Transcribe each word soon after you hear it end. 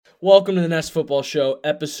Welcome to the Nest Football Show,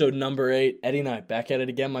 episode number 8. Eddie and I back at it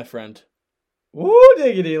again, my friend. Woo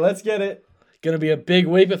diggity, let's get it. Gonna be a big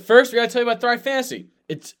week, but first we gotta tell you about Thrive Fantasy.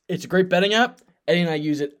 It's a great betting app. Eddie and I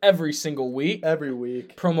use it every single week. Every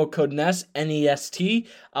week. Promo code NEST, N-E-S-T.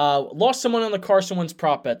 Lost someone on the Carson Wentz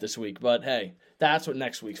prop bet this week, but hey, that's what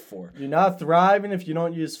next week's for. You're not thriving if you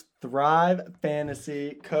don't use Thrive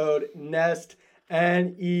Fantasy code NEST,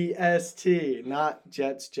 N-E-S-T. Not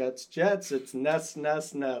Jets. It's Nest.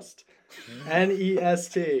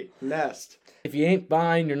 N-E-S-T. Nest. If you ain't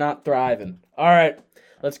buying, you're not thriving. All right,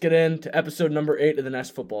 let's get into episode number 8 of the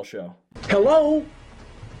Nest Football Show. Hello?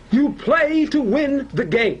 You play to win the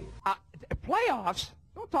game. Playoffs?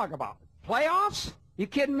 Don't talk about playoffs. You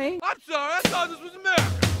kidding me? I'm sorry, I thought this was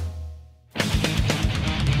America.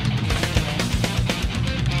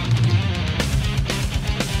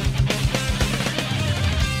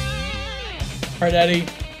 All right, Eddie.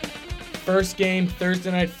 First game, Thursday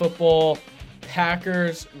Night Football.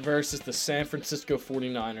 Packers versus the San Francisco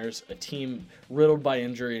 49ers, a team riddled by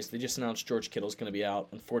injuries. They just announced George Kittle's going to be out.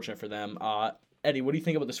 Unfortunate for them. Eddie, what do you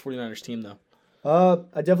think about this 49ers team, though?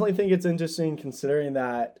 I definitely think it's interesting considering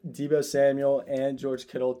that Deebo Samuel and George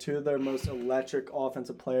Kittle, two of their most electric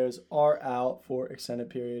offensive players, are out for an extended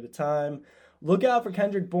period of time. Look out for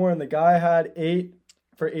Kendrick Bourne. The guy had 8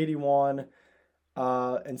 for 81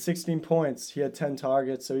 and 16 points. He had 10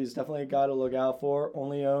 targets, so he's definitely a guy to look out for.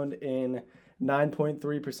 Only owned in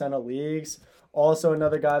 9.3% of leagues. Also,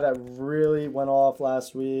 another guy that really went off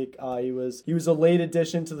last week. He was a late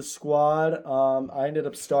addition to the squad. I ended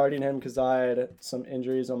up starting him because I had some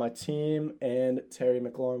injuries on my team, and Terry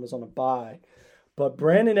McLaurin was on a bye. But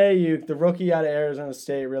Brandon Ayuk, the rookie out of Arizona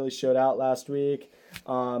State, really showed out last week.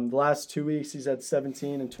 The last 2 weeks, he's had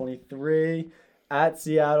 17 and 23 at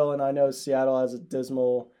Seattle, and I know Seattle has a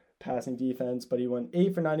dismal passing defense, but he went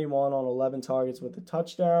 8 for 91 on 11 targets with a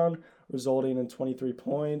touchdown, resulting in 23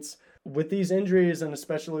 points. With these injuries, and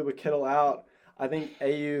especially with Kittle out, I think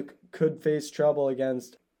Ayuk could face trouble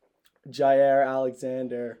against Jair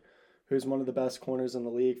Alexander, who's one of the best corners in the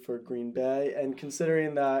league for Green Bay. And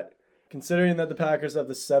considering that the Packers have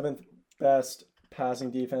the 7th best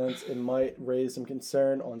passing defense, it might raise some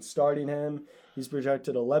concern on starting him. He's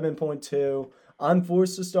projected 11.2. I'm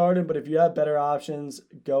forced to start him, but if you have better options,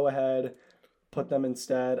 go ahead, put them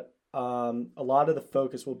instead. A lot of the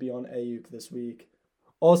focus will be on Ayuk this week.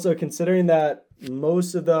 Also, considering that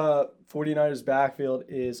most of the 49ers backfield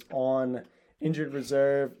is on injured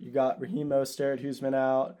reserve, you got Raheem Mostert, who's been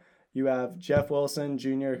out. You have Jeff Wilson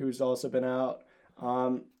Jr., who's also been out.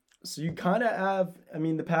 So you kind of have,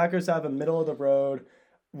 the Packers have a middle-of-the-road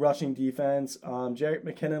rushing defense. Jerick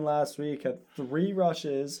McKinnon last week had 3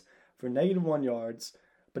 rushes for -1 yards,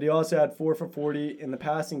 but he also had 4 for 40 in the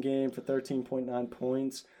passing game for 13.9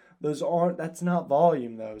 points. That's not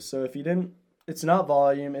volume though. So it's not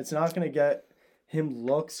volume. It's not going to get him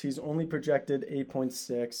looks. He's only projected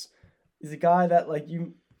 8.6. He's a guy that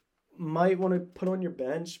you might want to put on your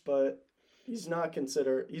bench, but he's not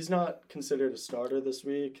considered a starter this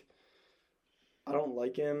week. I don't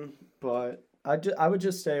like him, but I would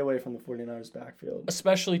just stay away from the 49ers backfield.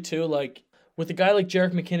 Especially too, with a guy like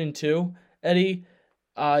Jerick McKinnon too, Eddie,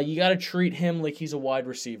 you got to treat him like he's a wide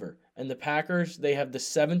receiver. And the Packers, they have the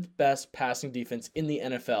 7th best passing defense in the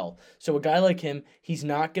NFL. So a guy like him, he's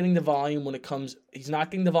not getting the volume he's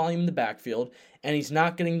not getting the volume in the backfield, and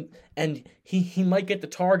he might get the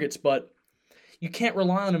targets, but you can't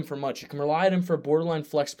rely on him for much. You can rely on him for a borderline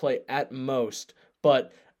flex play at most,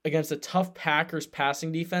 but against a tough Packers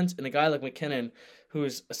passing defense and a guy like McKinnon, who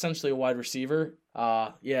is essentially a wide receiver,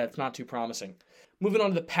 it's not too promising. Moving on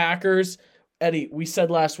to the Packers, Eddie, we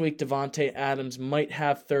said last week Davante Adams might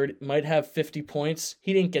have 50 points.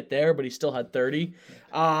 He didn't get there, but he still had 30.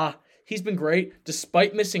 He's been great.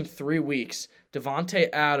 Despite missing 3 weeks, Davante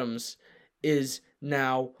Adams is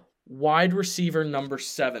now wide receiver number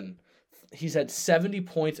 7. He's had 70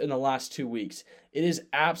 points in the last 2 weeks. It is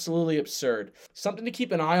absolutely absurd. Something to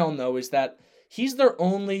keep an eye on, though, is that he's their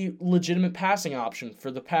only legitimate passing option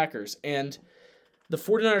for the Packers, and the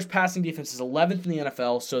 49ers passing defense is 11th in the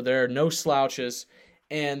NFL, so there are no slouches,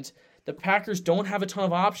 and the Packers don't have a ton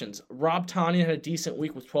of options. Rob Tonyan had a decent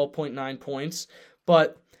week with 12.9 points,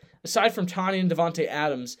 but aside from Tonyan and Davante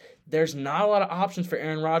Adams, there's not a lot of options for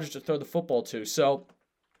Aaron Rodgers to throw the football to. So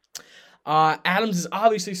Adams is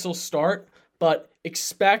obviously still start, but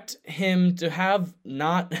expect him to have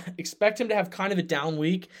kind of a down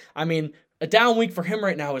week. A down week for him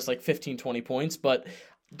right now is 15, 20 points, but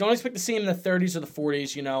don't expect to see him in the 30s or the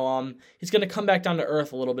 40s. He's going to come back down to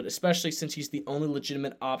earth a little bit, especially since he's the only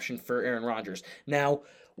legitimate option for Aaron Rodgers. Now,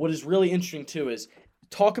 what is really interesting, too, is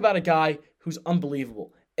talk about a guy who's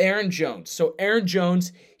unbelievable. Aaron Jones. So Aaron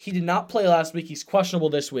Jones, he did not play last week. He's questionable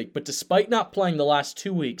this week. But despite not playing the last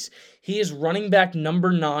 2 weeks, he is running back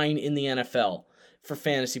number 9 in the NFL for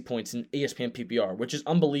fantasy points in ESPN PPR, which is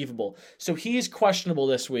unbelievable. So he is questionable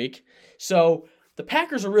this week. So the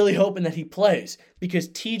Packers are really hoping that he plays because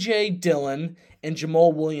TJ Dillon and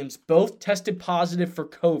Jamal Williams both tested positive for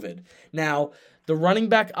COVID. Now, the running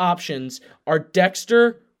back options are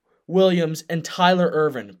Dexter Williams and Tyler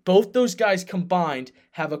Ervin. Both those guys combined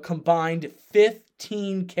have a combined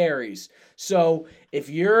 15 carries. So if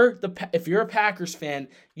you're a Packers fan,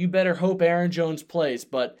 you better hope Aaron Jones plays,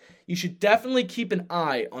 but you should definitely keep an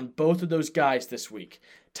eye on both of those guys this week.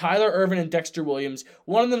 Tyler Ervin and Dexter Williams.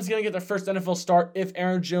 One of them is going to get their first NFL start if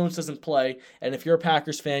Aaron Jones doesn't play, and if you're a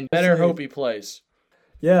Packers fan, you better hope he plays.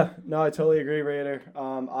 Yeah, no, I totally agree, Raider.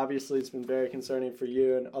 Obviously, it's been very concerning for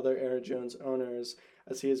you and other Aaron Jones owners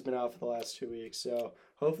as he has been out for the last 2 weeks. So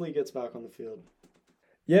hopefully he gets back on the field.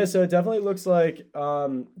 Yeah, so it definitely looks like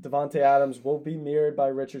Davante Adams will be mirrored by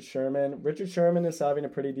Richard Sherman. Richard Sherman is having a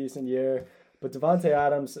pretty decent year, but Davante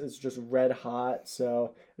Adams is just red hot.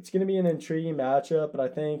 So it's going to be an intriguing matchup. But I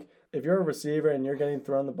think if you're a receiver and you're getting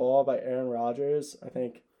thrown the ball by Aaron Rodgers, I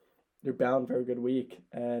think you're bound for a good week.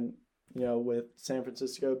 And, you know, with San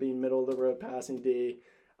Francisco being middle of the road passing D,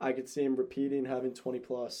 I could see him repeating, having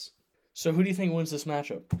 20+. So who do you think wins this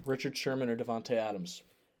matchup? Richard Sherman or Davante Adams?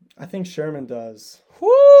 I think Sherman does.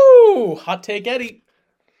 Woo! Hot take, Eddie.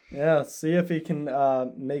 Yeah, see if he can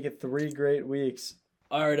make it 3 great weeks.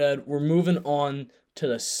 All right, Ed, we're moving on to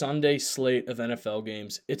the Sunday slate of NFL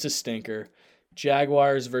games. It's a stinker.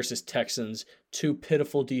 Jaguars versus Texans, 2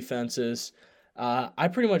 pitiful defenses. I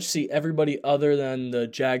pretty much see everybody other than the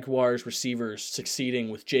Jaguars receivers succeeding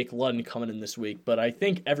with Jake Luton coming in this week, but I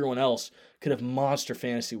think everyone else could have monster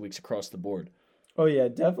fantasy weeks across the board. Oh, yeah,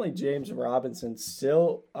 definitely James Robinson,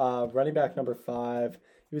 still running back number 5.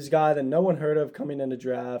 He was a guy that no one heard of coming into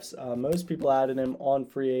drafts. Most people added him on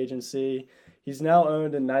free agency. He's now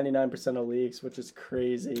owned in 99% of leagues, which is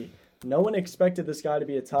crazy. No one expected this guy to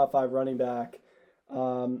be a top 5 running back.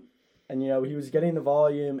 And, you know, he was getting the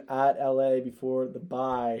volume at LA before the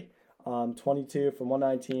bye. 22 from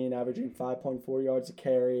 119, averaging 5.4 yards a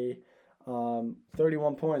carry,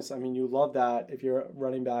 31 points. I mean, you love that if you're a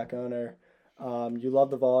running back owner. You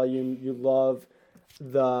love the volume. You love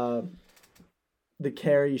the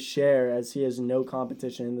carry share as he has no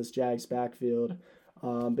competition in this Jags backfield.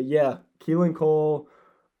 But, yeah, Keelan Cole,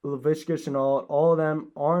 Laviska Shenault, all of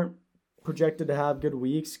them aren't projected to have good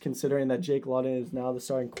weeks considering that Jake Luton is now the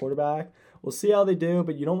starting quarterback. We'll see how they do,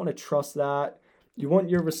 but you don't want to trust that. You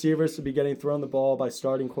want your receivers to be getting thrown the ball by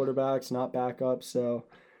starting quarterbacks, not backups. So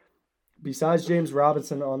besides James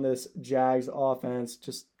Robinson on this Jags offense,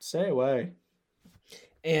 just stay away.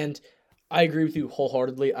 And I agree with you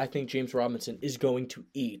wholeheartedly. I think James Robinson is going to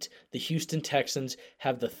eat. The Houston Texans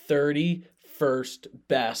have the 31st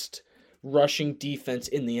best rushing defense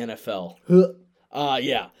in the NFL.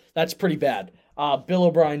 Yeah, that's pretty bad. Bill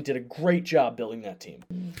O'Brien did a great job building that team.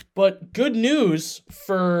 But good news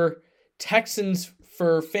for Texans,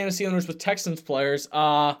 for fantasy owners with Texans players,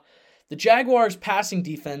 the Jaguars' passing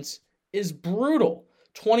defense is brutal,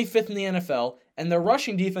 25th in the NFL, and their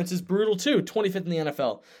rushing defense is brutal too, 25th in the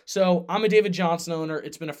NFL. So I'm a David Johnson owner.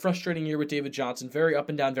 It's been a frustrating year with David Johnson, very up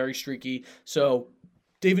and down, very streaky. So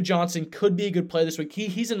David Johnson could be a good play this week.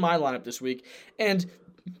 He's in my lineup this week. And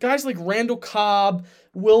guys like Randall Cobb,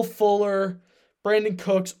 Will Fuller, Brandon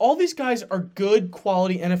Cooks, all these guys are good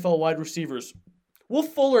quality NFL wide receivers. Will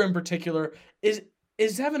Fuller in particular is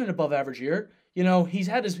having an above average year. You know, he's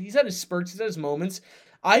had his spurts, he's had his moments.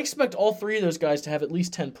 I expect all 3 of those guys to have at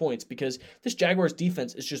least 10 points because this Jaguars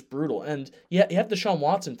defense is just brutal. And yeah, you have Deshaun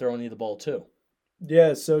Watson throwing you the ball too.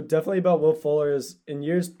 Yeah, so definitely about Will Fuller is in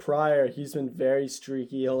years prior, he's been very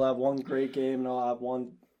streaky. He'll have one great game and he'll have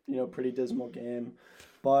one, pretty dismal game.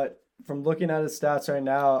 But from looking at his stats right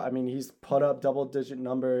now, I mean, he's put up double-digit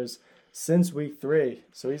numbers since week 3.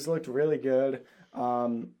 So he's looked really good.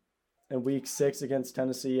 In week 6 against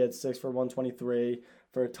Tennessee, he had 6 for 123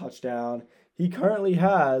 for a touchdown. He currently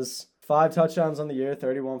has 5 touchdowns on the year,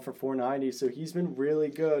 31 for 490. So he's been really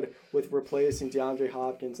good with replacing DeAndre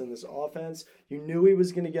Hopkins in this offense. You knew he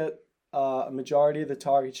was going to get a majority of the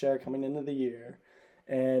target share coming into the year.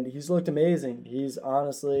 And he's looked amazing. He's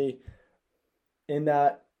honestly in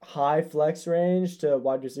that high flex range to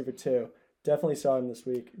wide receiver 2. Definitely saw him this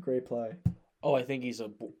week. Great play. Oh, I think he's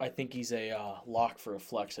a lock for a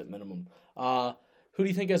flex at minimum. Who do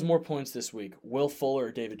you think has more points this week, Will Fuller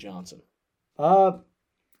or David Johnson?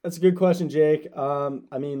 That's a good question, Jake.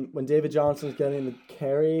 I mean, when David Johnson's getting the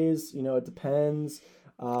carries, it depends.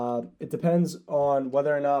 It depends on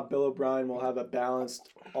whether or not Bill O'Brien will have a balanced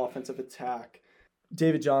offensive attack.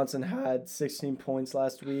 David Johnson had 16 points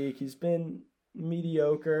last week. He's been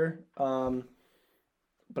mediocre,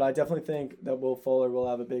 but I definitely think that Will Fuller will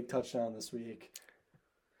have a big touchdown this week.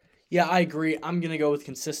 Yeah, I agree. I'm going to go with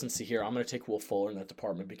consistency here. I'm going to take Will Fuller in that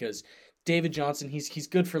department because David Johnson, he's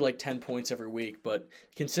good for like 10 points every week, but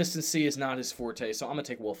consistency is not his forte, so I'm going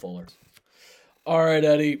to take Will Fuller. All right,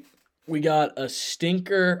 Eddie, we got a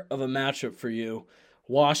stinker of a matchup for you.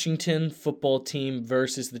 Washington football team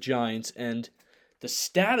versus the Giants, and the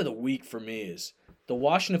stat of the week for me is the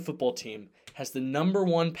Washington football team has the number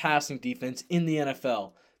 1 passing defense in the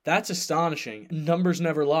NFL. That's astonishing. Numbers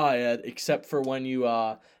never lie, Ed, except for when you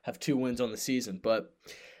have 2 wins on the season. But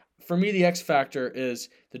for me, the X factor is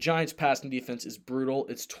the Giants' passing defense is brutal.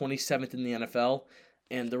 It's 27th in the NFL.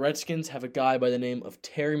 And the Redskins have a guy by the name of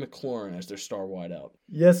Terry McLaurin as their star wideout.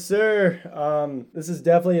 Yes, sir. This is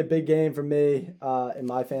definitely a big game for me in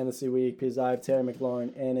my fantasy week because I have Terry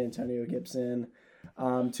McLaurin and Antonio Gibson.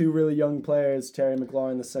 2 really young players, Terry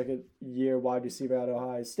McLaurin, the second-year wide receiver out of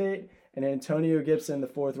Ohio State, and Antonio Gibson, the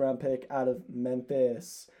 4th-round pick out of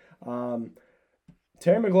Memphis. Terry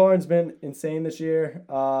McLaurin's been insane this year.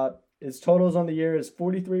 His totals on the year is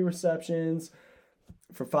 43 receptions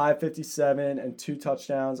for 557 and 2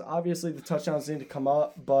 touchdowns. Obviously, the touchdowns need to come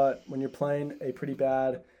up, but when you're playing a pretty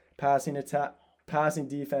bad passing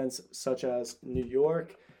defense such as New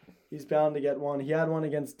York, he's bound to get one. He had one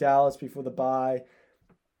against Dallas before the bye.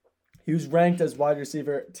 He was ranked as wide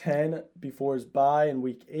receiver 10 before his bye in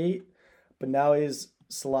week 8, but now he's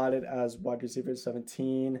slotted as wide receiver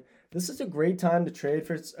 17. This is a great time to trade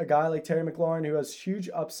for a guy like Terry McLaurin who has huge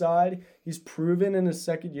upside. He's proven in his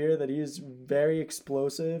second year that he is very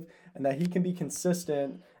explosive and that he can be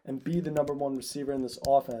consistent and be the number 1 receiver in this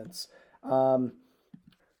offense. So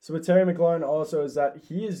with Terry McLaurin also is that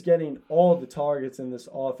he is getting all the targets in this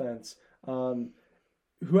offense.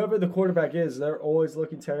 Whoever the quarterback is, they're always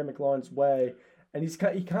looking Terry McLaurin's way. And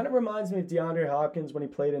he kind of reminds me of DeAndre Hopkins when he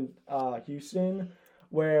played in Houston,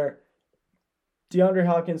 where DeAndre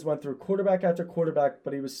Hopkins went through quarterback after quarterback,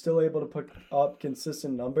 but he was still able to put up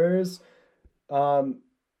consistent numbers.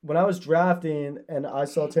 When I was drafting and I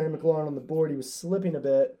saw Terry McLaurin on the board, he was slipping a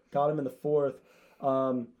bit, got him in the 4th.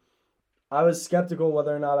 I was skeptical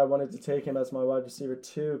whether or not I wanted to take him as my wide receiver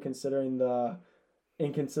 2, considering the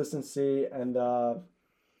inconsistency and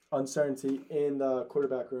uncertainty in the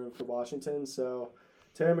quarterback room for Washington. So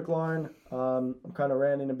Terry McLaurin, I'm kind of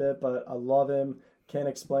ranting a bit, but I love him. Can't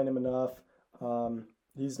explain him enough.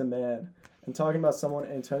 He's the man. And talking about someone,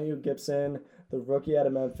 Antonio Gibson, the rookie out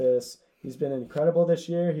of Memphis, he's been incredible this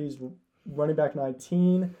year. He's running back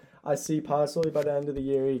 19. I see possibly by the end of the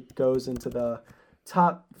year he goes into the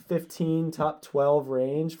top 15, top 12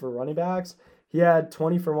 range for running backs. He had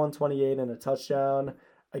 20 for 128 and a touchdown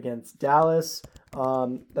against Dallas.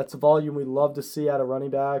 That's a volume we love to see out of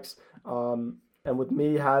running backs. And with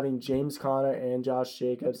me having James Conner and Josh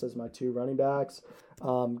Jacobs as my 2 running backs,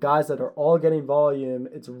 guys that are all getting volume,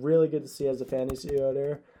 it's really good to see as a fantasy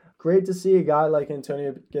owner. Great to see a guy like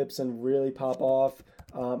Antonio Gibson really pop off.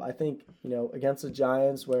 I think, against the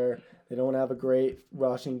Giants where they don't have a great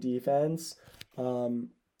rushing defense,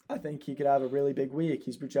 I think he could have a really big week.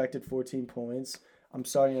 He's projected 14 points. I'm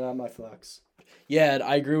starting it on my flex. Yeah,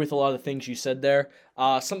 I agree with a lot of the things you said there.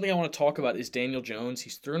 Something I want to talk about is Daniel Jones.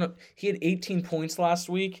 He had 18 points last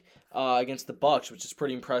week against the Bucs, which is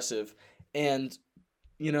pretty impressive. And,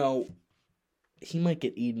 he might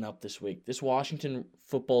get eaten up this week. This Washington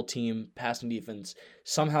football team passing defense,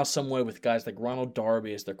 somehow, some way, with guys like Ronald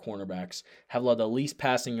Darby as their cornerbacks, have allowed the least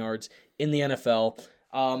passing yards in the NFL.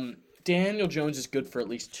 Daniel Jones is good for at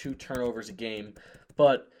least 2 turnovers a game,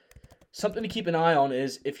 but something to keep an eye on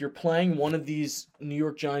is if you're playing one of these New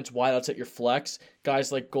York Giants wideouts at your flex,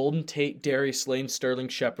 guys like Golden Tate, Darius Slay, Sterling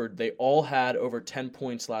Shepard, they all had over 10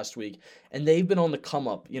 points last week, and they've been on the come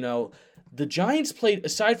up. The Giants played,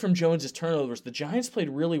 aside from Jones's turnovers, the Giants played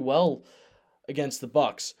really well against the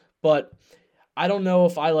Bucs, but I don't know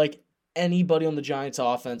if I like anybody on the Giants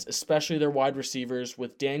offense, especially their wide receivers,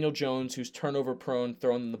 with Daniel Jones, who's turnover prone,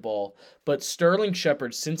 throwing them the ball. But Sterling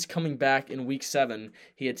Shepard, since coming back in week 7,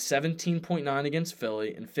 he had 17.9 against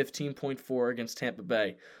Philly and 15.4 against Tampa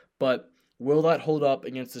Bay. But will that hold up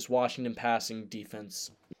against this Washington passing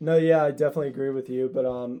defense? No, yeah, I definitely agree with you. But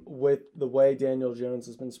with the way Daniel Jones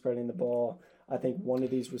has been spreading the ball, I think one of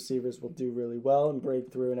these receivers will do really well and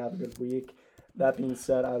break through and have a good week. That being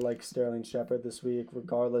said, I like Sterling Shepard this week,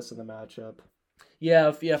 regardless of the matchup. Yeah,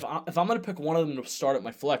 if I'm going to pick one of them to start at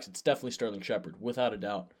my flex, it's definitely Sterling Shepard, without a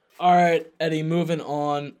doubt. All right, Eddie, moving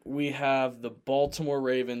on. We have the Baltimore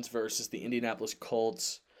Ravens versus the Indianapolis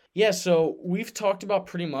Colts. Yeah, so we've talked about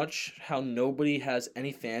pretty much how nobody has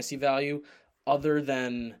any fantasy value other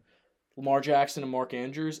than Lamar Jackson and Mark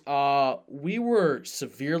Andrews. We were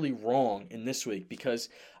severely wrong in this week because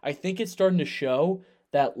I think it's starting to show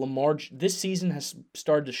that this season has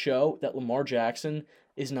started to show that Lamar Jackson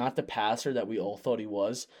is not the passer that we all thought he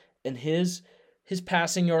was, and his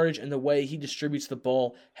passing yardage and the way he distributes the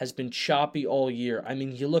ball has been choppy all year. I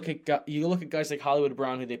mean, you look at guys like Hollywood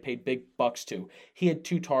Brown, who they paid big bucks to. He had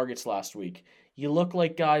 2 targets last week. You look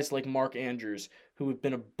like guys like Mark Andrews, who have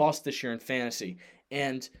been a bust this year in fantasy.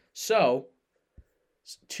 And so,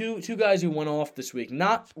 two guys who went off this week,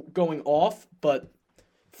 not going off, but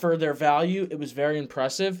for their value, it was very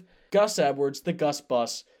impressive. Gus Edwards, the Gus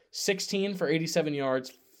Bus, 16 for 87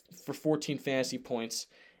 yards for 14 fantasy points.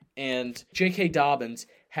 And J.K. Dobbins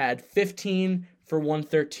had 15 for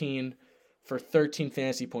 113 for 13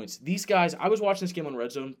 fantasy points. These guys, I was watching this game on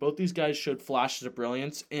Red Zone. Both these guys showed flashes of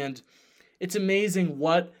brilliance. And it's amazing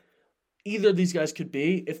what either of these guys could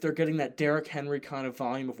be if they're getting that Derrick Henry kind of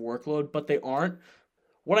volume of workload, but they aren't.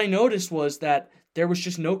 What I noticed was that there was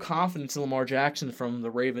just no confidence in Lamar Jackson from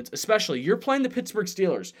the Ravens, especially you're playing the Pittsburgh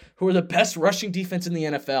Steelers, who are the best rushing defense in the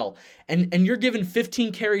NFL, and you're giving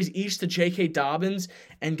 15 carries each to J.K. Dobbins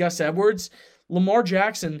and Gus Edwards. Lamar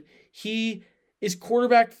Jackson, he is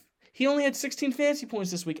quarterback. He only had 16 fantasy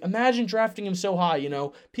points this week. Imagine drafting him so high,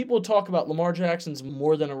 People talk about Lamar Jackson's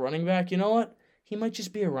more than a running back. You know what? He might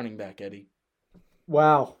just be a running back, Eddie.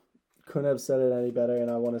 Wow. Couldn't have said it any better,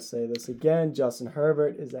 and I want to say this again. Justin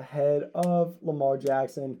Herbert is ahead of Lamar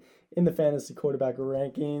Jackson in the fantasy quarterback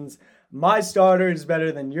rankings. My starter is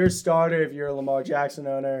better than your starter if you're a Lamar Jackson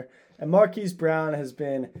owner. And Marquise Brown has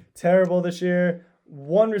been terrible this year.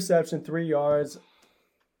 1 reception, 3 yards,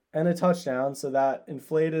 and a touchdown, so that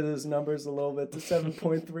inflated his numbers a little bit to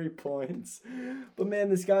 7.3 points. But man,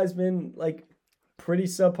 this guy's been pretty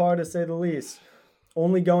subpar to say the least.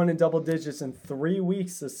 Only going in double digits in 3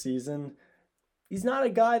 weeks this season. He's not a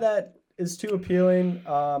guy that is too appealing.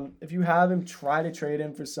 If you have him, try to trade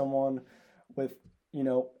him for someone with,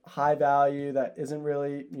 high value that isn't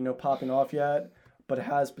really, popping off yet, but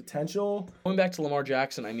has potential. Going back to Lamar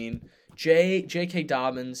Jackson, I mean, J.K.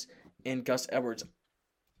 Dobbins and Gus Edwards,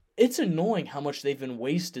 it's annoying how much they've been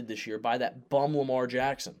wasted this year by that bum Lamar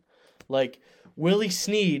Jackson. Willie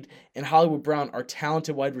Snead and Hollywood Brown are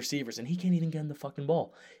talented wide receivers, and he can't even get him the fucking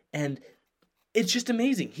ball. And it's just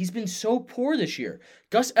amazing. He's been so poor this year.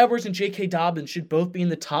 Gus Edwards and J.K. Dobbins should both be in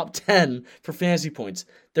the top 10 for fantasy points.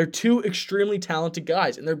 They're 2 extremely talented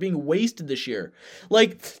guys, and they're being wasted this year.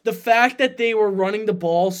 The fact that they were running the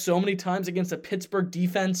ball so many times against a Pittsburgh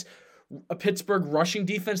defense, a Pittsburgh rushing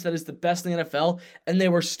defense that is the best in the NFL, and they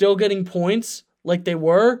were still getting points like they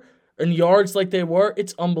were, and yards like they were,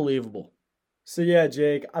 it's unbelievable. So yeah,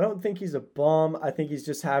 Jake, I don't think he's a bum. I think he's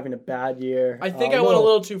just having a bad year. I think I went a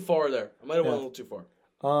little too far there. I might have went a little too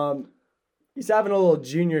far. He's having a little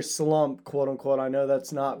junior slump, quote unquote. I know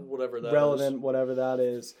that's not relevant, whatever that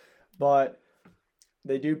is. But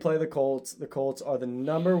they do play the Colts. The Colts are the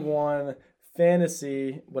number 1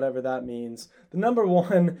 fantasy, whatever that means. The number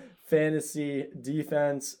 1 fantasy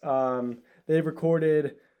defense. They've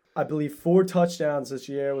recorded, I believe, 4 touchdowns this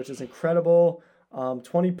year, which is incredible.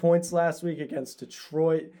 20 points last week against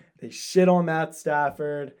Detroit. They shit on Matt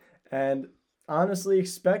Stafford, and honestly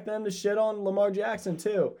expect them to shit on Lamar Jackson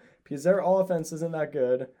too, because their offense isn't that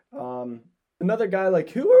good. Another guy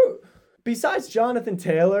besides Jonathan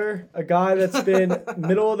Taylor, a guy that's been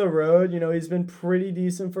middle of the road, he's been pretty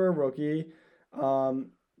decent for a rookie.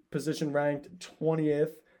 Position ranked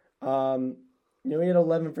 20th. He had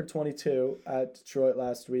 11 for 22 at Detroit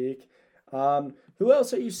last week. Who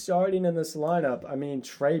else are you starting in this lineup? I mean,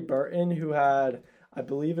 Trey Burton, who had, I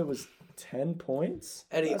believe it was 10 points.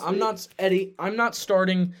 Eddie, I'm not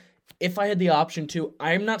starting. If I had the option to,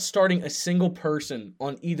 I'm not starting a single person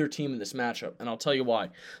on either team in this matchup, and I'll tell you why.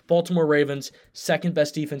 Baltimore Ravens, 2nd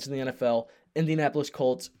best defense in the NFL. Indianapolis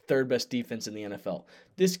Colts, 3rd best defense in the NFL.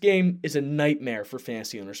 This game is a nightmare for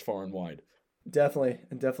fantasy owners far and wide.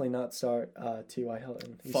 Definitely not start T.Y.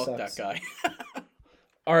 Hilton. Fuck sucks. That guy.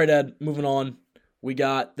 All right, Ed, moving on. We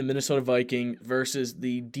got the Minnesota Vikings versus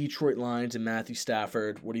the Detroit Lions and Matthew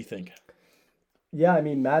Stafford. What do you think? Yeah, I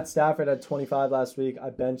mean, Matt Stafford had 25 last week.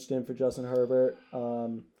 I benched him for Justin Herbert.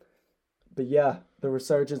 But yeah, the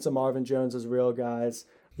resurgence of Marvin Jones is real, guys.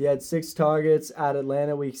 He had 6 targets at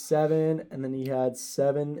Atlanta week 7, and then he had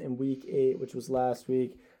 7 in week 8, which was last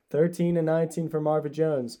week. 13 and 19 for Marvin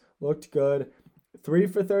Jones. Looked good. 3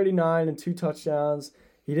 for 39 and 2 touchdowns.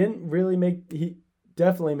 He definitely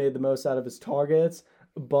made the most out of his targets.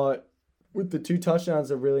 but with the 2 touchdowns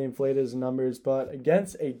that really inflated his numbers. But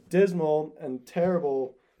against a dismal and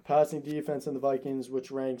terrible passing defense in the Vikings,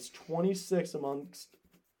 which ranks 26 amongst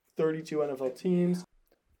 32 NFL teams.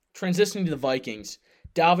 Transitioning to the Vikings,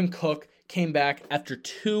 Dalvin Cook came back after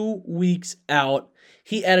 2 weeks out.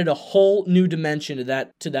 He added a whole new dimension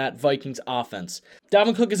to that Vikings offense.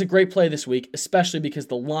 Dalvin Cook is a great play this week, especially because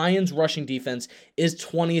the Lions' rushing defense is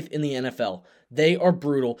 20th in the NFL. They are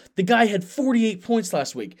brutal. The guy had 48 points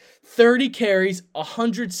last week, 30 carries,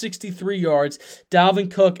 163 yards. Dalvin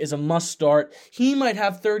Cook is a must start. He might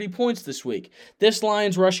have 30 points this week. This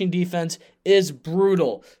Lions rushing defense is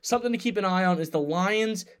brutal. Something to keep an eye on is the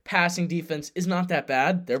Lions passing defense is not that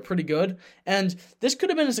bad. They're pretty good. And this could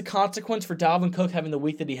have been as a consequence for Dalvin Cook having the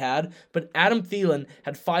week that he had, but Adam Thielen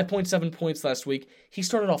had 5.7 points last week. He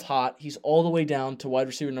started off hot. He's all the way down to wide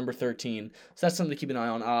receiver number 13. So that's something to keep an eye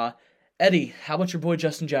on. Eddie, how about your boy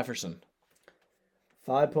Justin Jefferson?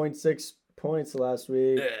 5.6 points last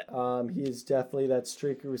week. He's definitely that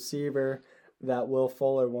streaky receiver that Will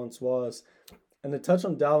Fuller once was. And the touch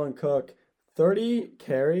on Dalvin Cook, 30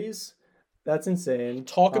 carries. That's insane.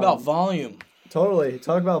 Talk about volume. Totally.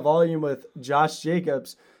 Talk about volume with Josh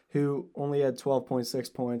Jacobs, who only had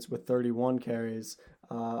 12.6 points with 31 carries.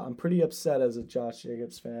 I'm pretty upset as a Josh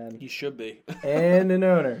Jacobs fan. You should be. And an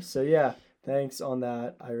owner. So, yeah, thanks on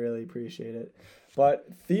that. I really appreciate it. But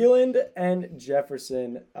Thielen and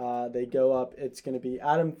Jefferson, they go up. It's going to be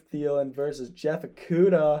Adam Thielen versus Jeff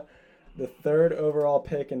Okudah, the 3rd overall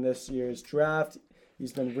pick in this year's draft.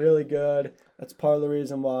 He's been really good. That's part of the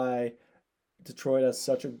reason why Detroit has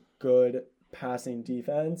such a good passing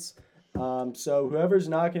defense. So whoever's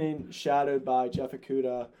not getting shadowed by Jeff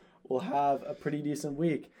Okudah will have a pretty decent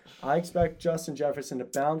week. I expect Justin Jefferson to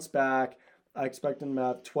bounce back. I expect him to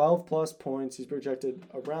have 12-plus points. He's projected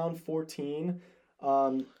around 14.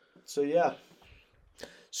 So,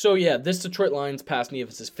 yeah, this Detroit Lions passing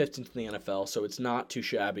defense is 15th in the NFL, so it's not too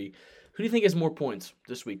shabby. Who do you think has more points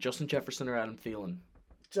this week, Justin Jefferson or Adam Thielen?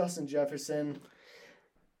 Justin Jefferson.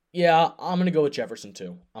 Yeah, I'm going to go with Jefferson,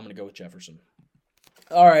 too.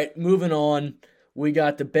 All right, moving on. We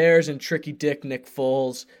got the Bears and Tricky Dick Nick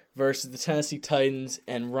Foles versus the Tennessee Titans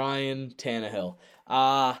and Ryan Tannehill.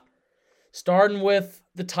 Starting with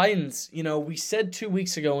the Titans, we said 2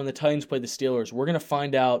 weeks ago when the Titans played the Steelers, we're going to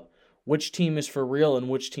find out which team is for real and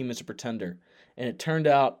which team is a pretender. And it turned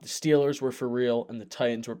out the Steelers were for real and the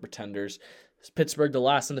Titans were pretenders. Pittsburgh, the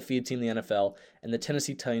last undefeated team in the NFL, and the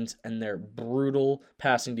Tennessee Titans and their brutal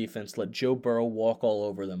passing defense let Joe Burrow walk all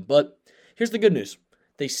over them. But here's the good news.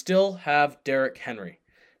 They still have Derrick Henry.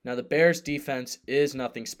 Now, the Bears' defense is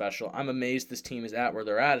nothing special. I'm amazed this team is at where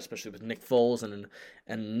they're at, especially with Nick Foles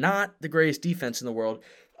and not the greatest defense in the world.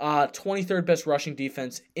 23rd best rushing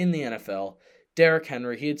defense in the NFL. Derrick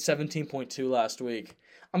Henry, he had 17.2 last week.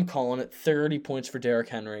 I'm calling it 30 points for Derrick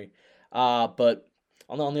Henry. But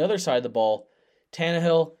on the other side of the ball,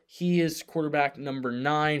 Tannehill, he is quarterback number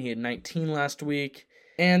 9. He had 19 last week.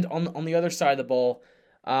 And on the other side of the ball,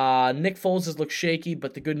 Nick Foles has looked shaky,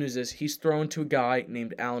 but the good news is he's thrown to a guy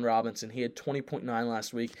named Allen Robinson. He had 20.9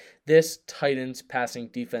 last week. This Titans passing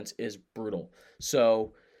defense is brutal.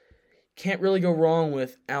 So can't really go wrong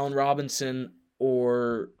with Allen Robinson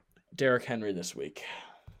or Derrick Henry this week.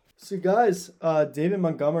 So, guys, David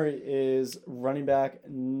Montgomery is running back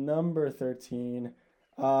number 13.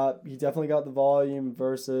 He definitely got the volume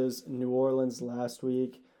versus New Orleans last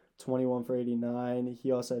week, 21 for 89.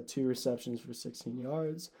 He also had 2 receptions for 16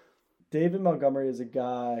 yards. David Montgomery is a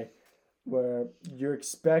guy where you're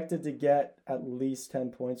expected to get at least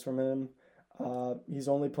 10 points from him. He's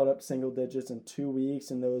only put up single digits in 2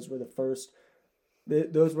 weeks, and those were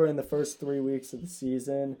in the first 3 weeks of the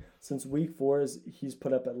season. Since week 4, he's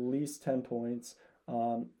put up at least 10 points.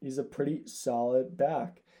 He's a pretty solid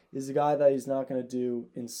back. He's a guy that he's not going to do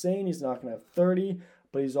insane. He's not going to have 30,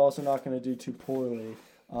 but he's also not going to do too poorly,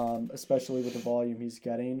 especially with the volume he's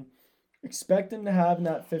getting. Expect him to have in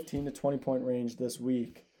that 15 to 20 point range this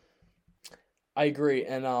week. I agree.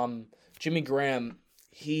 And Jimmy Graham,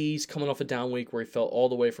 he's coming off a down week where he fell all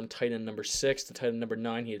the way from tight end number 6 to tight end number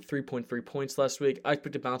 9. He had 3.3 points last week. I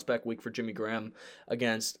expect a bounce back week for Jimmy Graham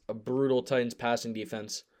against a brutal Titans passing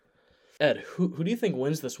defense. Ed, who do you think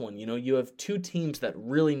wins this one? You have 2 teams that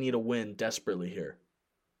really need a win desperately here.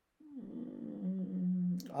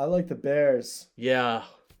 I like the Bears. Yeah.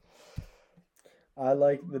 I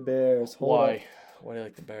like the Bears. Why? Why do you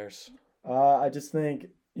like the Bears? I just think,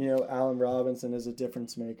 Allen Robinson is a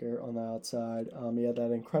difference maker on the outside. He had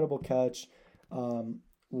that incredible catch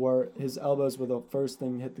where his elbows were the first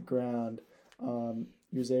thing hit the ground.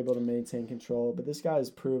 He was able to maintain control. But this guy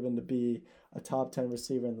has proven to be a top 10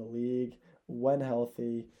 receiver in the league when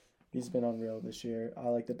healthy. He's been unreal this year. I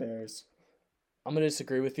like the Bears. I'm going to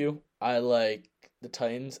disagree with you. I like the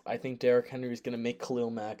Titans. I think Derrick Henry is going to make Khalil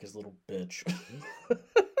Mack his little bitch.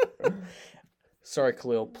 Sorry,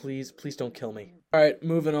 Khalil. Please don't kill me. All right,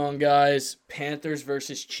 moving on, guys. Panthers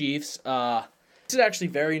versus Chiefs. This is actually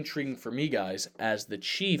very intriguing for me, guys, as the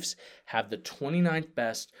Chiefs have the 29th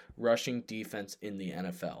best rushing defense in the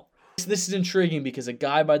NFL. This is intriguing because a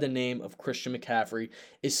guy by the name of Christian McCaffrey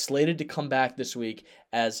is slated to come back this week,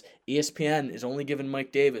 as ESPN is only giving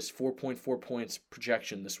Mike Davis 4.4 points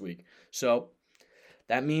projection this week. So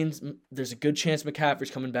that means there's a good chance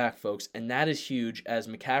McCaffrey's coming back, folks, and that is huge, as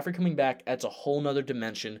McCaffrey coming back adds a whole nother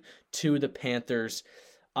dimension to the Panthers'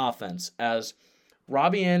 offense, as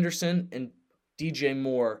Robbie Anderson and DJ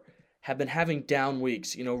Moore have been having down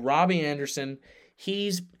weeks. You know, Robbie Anderson,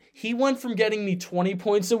 he went from getting me 20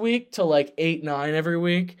 points a week to like 8, 9 every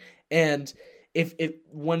week. And if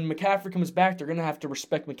when McCaffrey comes back, they're going to have to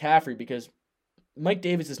respect McCaffrey, because Mike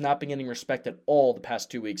Davis has not been getting respect at all the past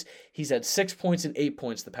 2 weeks. He's had 6 points and 8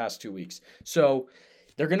 points the past 2 weeks. So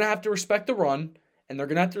they're going to have to respect the run, and they're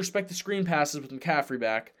going to have to respect the screen passes with McCaffrey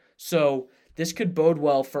back. So this could bode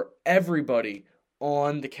well for everybody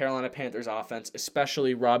on the Carolina Panthers offense,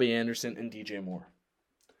 especially Robbie Anderson and DJ Moore.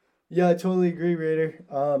 Yeah, I totally agree, Raider.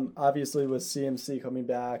 Obviously, with CMC coming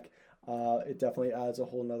back, it definitely adds a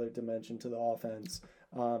whole nother dimension to the offense.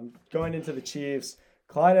 Going into the Chiefs,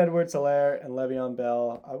 Clyde Edwards-Helaire and Le'Veon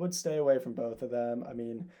Bell, I would stay away from both of them. I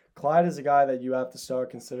mean, Clyde is a guy that you have to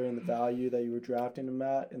start considering the value that you were drafting him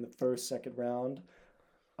at in the first, second round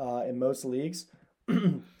in most leagues.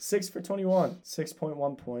 6 for 21,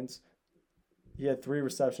 6.1 points. He had 3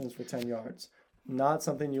 receptions for 10 yards. Not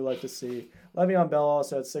something you like to see. Le'Veon Bell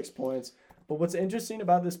also had 6 points. But what's interesting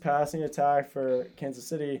about this passing attack for Kansas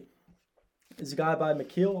City is a guy by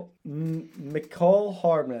Mecole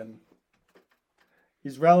Hardman.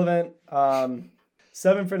 He's relevant.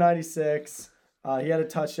 7 for 96. He had a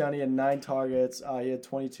touchdown. He had 9 targets. He had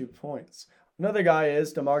 22 points. Another guy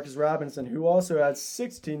is DeMarcus Robinson, who also had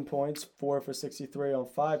 16 points, 4 for 63 on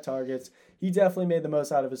 5 targets. He definitely made the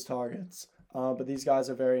most out of his targets. But these guys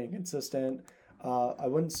are very inconsistent. I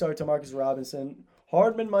wouldn't start DeMarcus Robinson.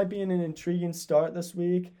 Hardman might be in an intriguing start this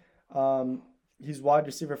week. He's wide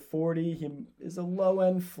receiver 40. He is a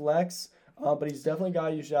low-end flex, but he's definitely a guy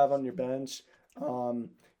you should have on your bench.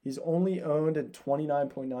 He's only owned in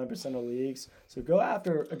 29.9% of leagues. So go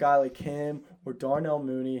after a guy like him or Darnell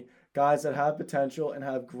Mooney, guys that have potential and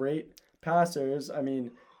have great passers. I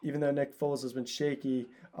mean, even though Nick Foles has been shaky,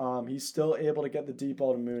 he's still able to get the deep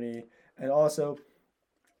ball to Mooney. And also,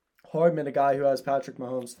 Hardman, a guy who has Patrick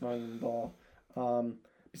Mahomes throwing the ball.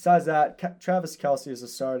 Besides that, Travis Kelce is a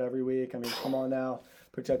start every week. I mean, come on now.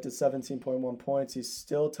 Projected 17.1 points. He's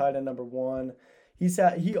still tight end number 1. He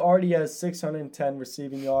already has 610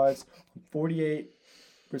 receiving yards, 48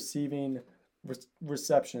 receiving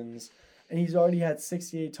receptions, and he's already had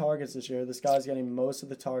 68 targets this year. This guy's getting most of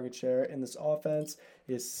the target share in this offense.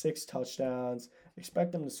 He has 6 touchdowns.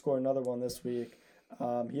 Expect him to score another one this week.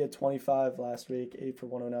 He had 25 last week, 8 for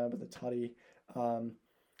 109 with a tutty.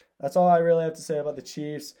 That's all I really have to say about the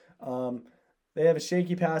Chiefs. They have a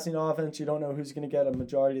shaky passing offense. You don't know who's going to get a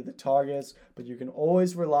majority of the targets, but you can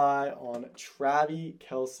always rely on Travis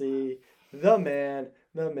Kelce, the man,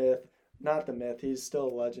 the myth. Not the myth. He's still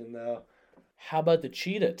a legend, though. How about the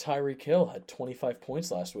cheetah? Tyreek Hill had 25 points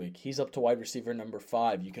last week. He's up to wide receiver number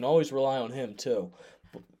 5. You can always rely on him, too.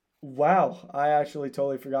 Wow. I actually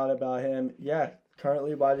totally forgot about him. Yeah,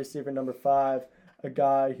 currently wide receiver number 5, a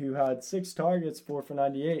guy who had 6 targets, 4 for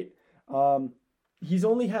 98. He's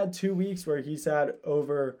only had 2 weeks where he's had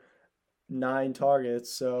over 9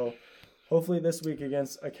 targets. So hopefully this week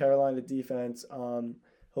against a Carolina defense,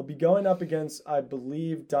 he'll be going up against, I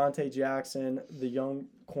believe, Dante Jackson, the young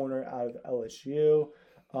corner out of LSU.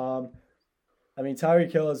 I mean,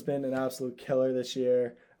 Tyreek Hill has been an absolute killer this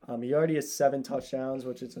year. He already has 7 touchdowns,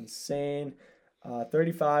 which is insane.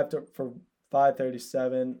 35 for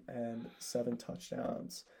 537 and 7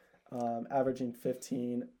 touchdowns, averaging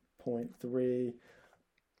 15.3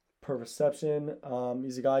 per reception.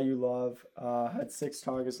 He's a guy you love. Had 6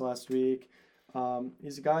 targets last week.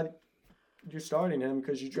 He's a guy you're starting him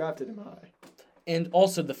because you drafted him high. And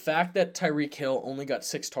also the fact that Tyreek Hill only got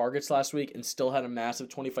 6 targets last week and still had a massive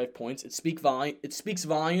 25 points, it speaks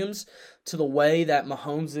volumes to the way that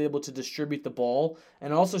Mahomes is able to distribute the ball,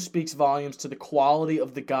 and also speaks volumes to the quality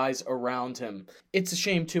of the guys around him. It's a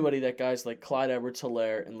shame too, Eddie, that guys like Clyde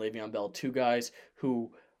Edwards-Helaire and Le'Veon Bell, 2 guys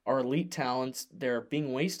who are elite talents, they're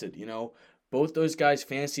being wasted. You know, both those guys'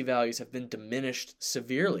 fantasy values have been diminished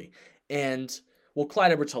severely, and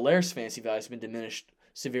Clyde Edwards-Helaire's fantasy value has been diminished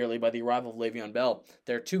severely by the arrival of Le'Veon Bell.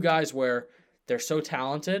 There are two guys where they're so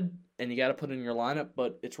talented, and you got to put it in your lineup,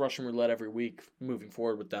 but it's Russian roulette every week moving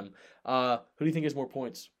forward with them. Who do you think has more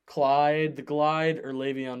points? Clyde the Glide or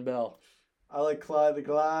Le'Veon Bell? I like Clyde the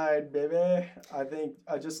Glide, baby.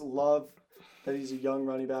 I just love that he's a young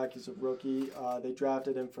running back. He's a rookie. They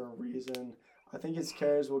drafted him for a reason. I think his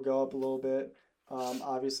carries will go up a little bit.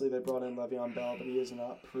 Obviously, they brought in Le'Veon Bell, but he has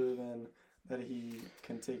not proven that he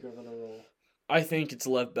can take over the role. I think it's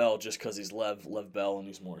Lev Bell just because he's Lev Bell and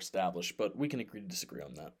he's more established, but we can agree to disagree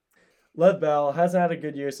on that. Lev Bell hasn't had a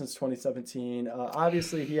good year since 2017.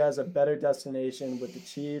 Obviously, he has a better destination with the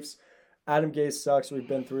Chiefs. Adam Gase sucks. We've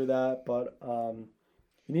been through that, but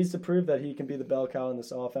he needs to prove that he can be the bell cow in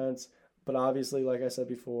this offense. But obviously, like I said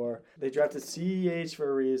before, they drafted CEH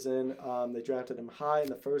for a reason. They drafted him high in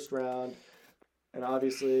the first round. And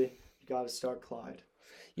obviously, you got to start Clyde.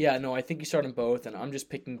 Yeah, no, I think you start them both, and I'm just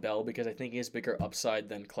picking Bell because I think he has bigger upside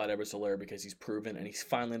than Clyde Edwards-Helaire because he's proven and he's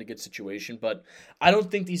finally in a good situation. But I don't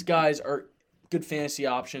think these guys are good fantasy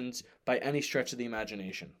options by any stretch of the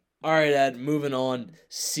imagination. All right, Ed, moving on.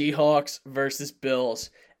 Seahawks versus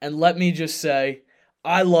Bills. And let me just say,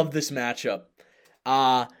 I love this matchup.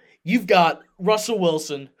 You've got Russell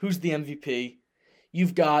Wilson, who's the MVP.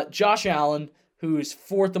 You've got Josh Allen, who's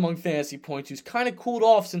fourth among fantasy points, who's kind of cooled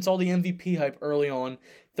off since all the MVP hype early on,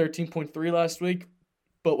 13.3 last week.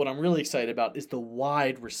 But what I'm really excited about is the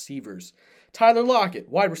wide receivers. Tyler Lockett,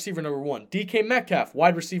 wide receiver number 1. DK Metcalf,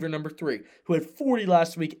 wide receiver number 3, who had 40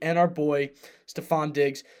 last week. And our boy, Stephon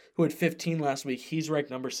Diggs, who had 15 last week. He's ranked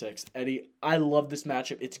number 6. Eddie, I love this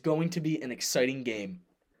matchup. It's going to be an exciting game.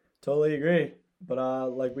 Totally agree. But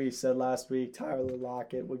like we said last week, Tyler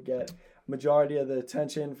Lockett would get majority of the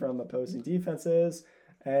attention from opposing defenses.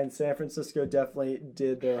 And San Francisco definitely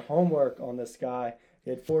did their homework on this guy. He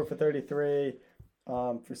had 4 for 33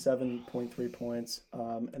 for 7.3 points.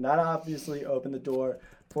 And that obviously opened the door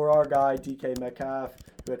for our guy, DK Metcalf,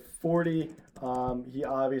 who had 40. He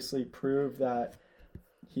obviously proved that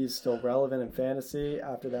he's still relevant in fantasy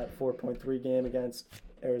after that 4.3 game against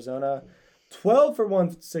Arizona. 12 for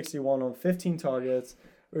 161 on 15 targets.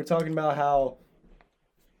 We were talking about how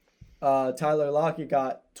Tyler Lockett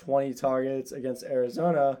got 20 targets against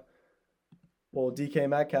Arizona. Well, DK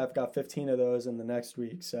Metcalf got 15 of those in the next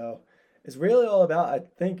week. So it's really all about, I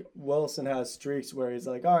think Wilson has streaks where he's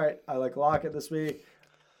like, all right, I like Lockett this week.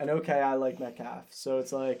 And okay, I like Metcalf. So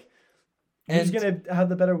it's like, who's going to have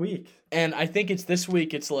the better week? And I think it's this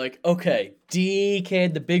week, it's like, okay, DK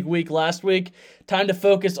had the big week last week. Time to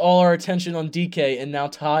focus all our attention on DK, and now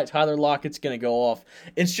Tyler Lockett's going to go off.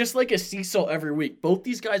 It's just like a seesaw every week. Both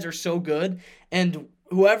these guys are so good, and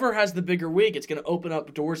whoever has the bigger week, it's going to open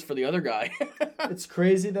up doors for the other guy. It's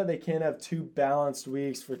crazy that they can't have 2 balanced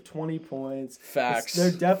weeks for 20 points. Facts.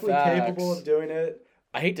 They're definitely Facts. capable of doing it.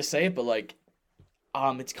 I hate to say it, but like,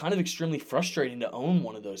 it's kind of extremely frustrating to own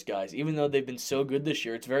one of those guys. Even though they've been so good this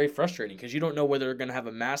year, it's very frustrating because you don't know whether they're going to have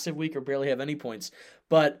a massive week or barely have any points.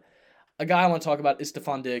 But a guy I want to talk about is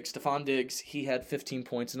Stephon Diggs. Stephon Diggs, he had 15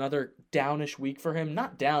 points. Another downish week for him.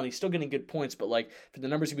 Not down, he's still getting good points, but like for the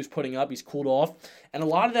numbers he was putting up, he's cooled off. And a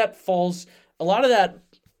lot of that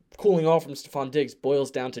cooling off from Stephon Diggs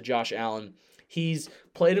boils down to Josh Allen. He's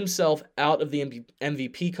played himself out of the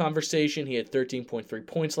MVP conversation. He had 13.3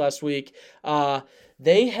 points last week.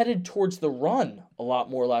 They headed towards the run a lot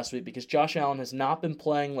more last week because Josh Allen has not been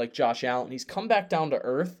playing like Josh Allen. He's come back down to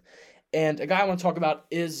earth. And a guy I want to talk about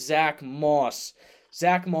is Zach Moss.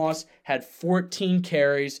 Zach Moss had 14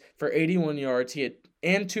 carries for 81 yards. He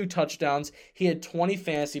had 2 touchdowns. He had 20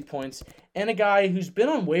 fantasy points. And a guy who's been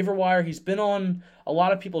on waiver wire, he's been on a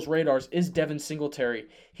lot of people's radars, is Devin Singletary.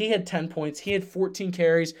 He had 10 points. He had 14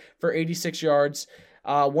 carries for 86 yards,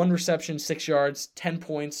 1 reception, 6 yards, 10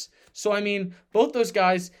 points. So, I mean, both those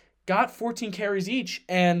guys got 14 carries each.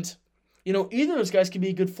 And, you know, either of those guys can be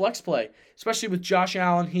a good flex play, especially with Josh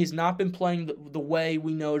Allen. He's not been playing the way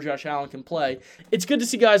we know Josh Allen can play. It's good to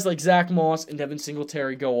see guys like Zach Moss and Devin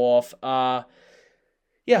Singletary go off.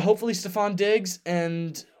 Hopefully Stephon Diggs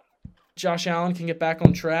and Josh Allen can get back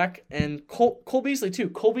on track. And Cole Beasley, too.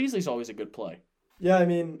 Cole Beasley's always a good play. Yeah, I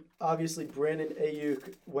mean, obviously Brandon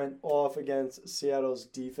Ayuk went off against Seattle's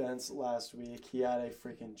defense last week. He had a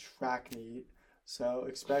freaking track meet. So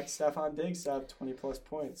expect Stephon Diggs to have 20-plus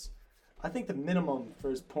points. I think the minimum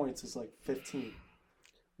for his points is like 15.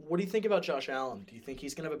 What do you think about Josh Allen? Do you think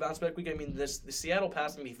he's going to have a bounce-back week? I mean, the Seattle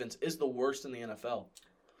passing defense is the worst in the NFL.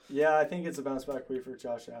 Yeah, I think it's a bounce-back week for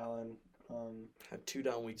Josh Allen. Had 2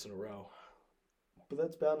 down weeks in a row. But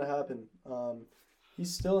that's bound to happen.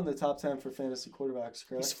 He's still in the top 10 for fantasy quarterbacks,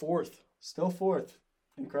 correct? He's 4th. Still 4th.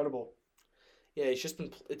 Incredible. Yeah, he's just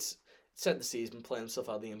been. set the season, play himself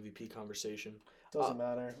out of the MVP conversation. Doesn't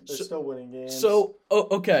matter. They're still winning games. So,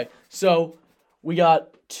 okay. So, we got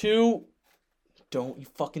two. Don't you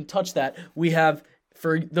fucking touch that. We have,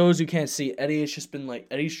 for those who can't see, Eddie has just been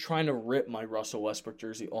Eddie's trying to rip my Russell Westbrook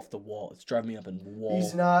jersey off the wall. It's driving me up in the wall.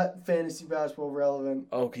 He's not fantasy basketball relevant.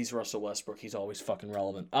 Oh, he's Russell Westbrook. He's always fucking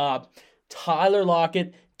relevant. Tyler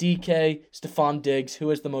Lockett, DK, Stephon Diggs. Who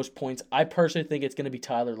has the most points? I personally think it's going to be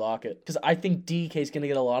Tyler Lockett because I think DK is going to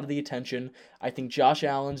get a lot of the attention. I think Josh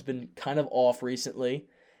Allen's been kind of off recently,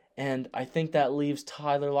 and I think that leaves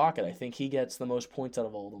Tyler Lockett. I think he gets the most points out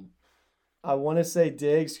of all of them. I want to say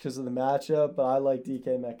Diggs because of the matchup, but I like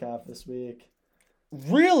DK Metcalf this week.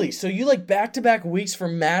 Really? So you like back-to-back weeks for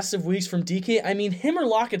massive weeks from DK? I mean, him or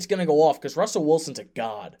Lockett's going to go off because Russell Wilson's a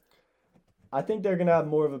god. I think they're going to have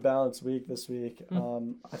more of a balanced week this week.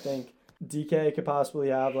 I think DK could possibly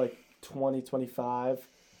have like 20, 25,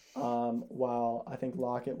 while I think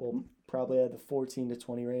Lockett will probably have the 14 to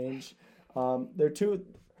 20 range. They're two.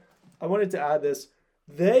 I wanted to add this.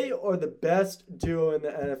 They are the best duo in the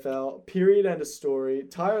NFL, period, end of story.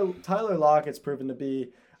 Tyler Lockett's proven to be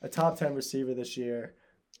a top 10 receiver this year.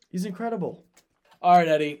 He's incredible. All right,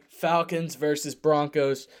 Eddie. Falcons versus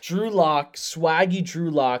Broncos. Swaggy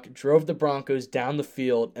Drew Lock, drove the Broncos down the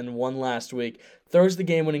field and won last week. Throws the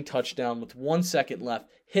game-winning touchdown with 1 second left,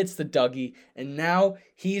 hits the Dougie, and now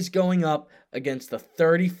he's going up against the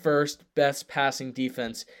 31st best passing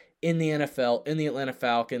defense in the NFL, in the Atlanta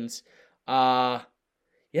Falcons.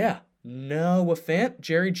 Yeah, Noah Fant,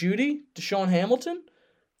 Jerry Jeudy, Deshaun Hamilton,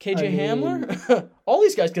 KJ Hamler. All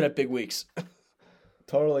these guys could have big weeks.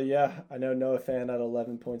 Totally, yeah. I know Noah Fant at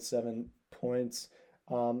 11.7 points.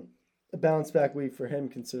 A bounce back week for him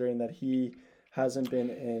considering that he hasn't been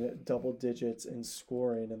in double digits in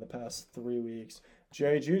scoring in the past 3 weeks.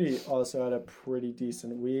 Jerry Jeudy also had a pretty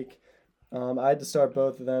decent week. I had to start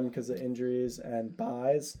both of them because of injuries and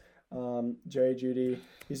buys. Jerry Jeudy,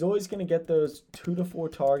 he's always going to get those 2 to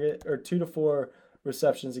 4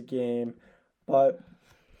 receptions a game, but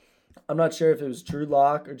I'm not sure if it was Drew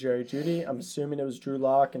Lock or Jerry Jeudy. I'm assuming it was Drew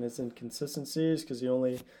Lock and his inconsistencies because he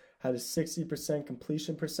only had a 60%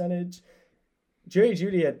 completion percentage. Jerry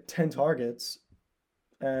Jeudy had 10 targets,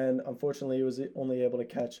 and unfortunately he was only able to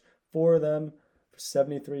catch 4 of them for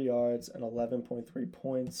 73 yards and 11.3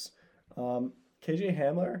 points. KJ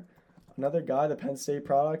Hamler, another guy, the Penn State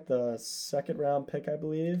product, the second-round pick, I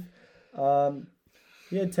believe.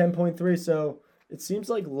 He had 10.3, so it seems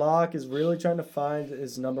like Locke is really trying to find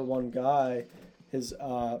his number one guy, his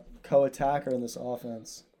co-attacker in this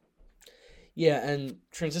offense. Yeah, and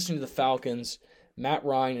transitioning to the Falcons, Matt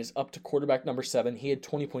Ryan is up to quarterback number 7. He had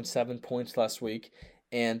 20.7 points last week,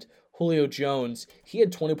 and Julio Jones, he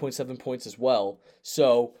had 20.7 points as well.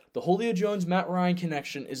 So the Julio Jones-Matt Ryan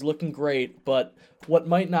connection is looking great, but what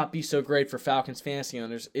might not be so great for Falcons fantasy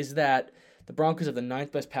owners is that the Broncos have the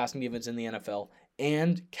 9th best passing defense in the NFL,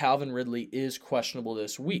 and Calvin Ridley is questionable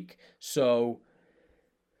this week. So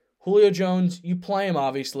Julio Jones, you play him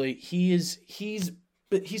obviously. He's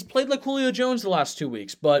played like Julio Jones the last 2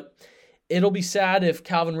 weeks, but it'll be sad if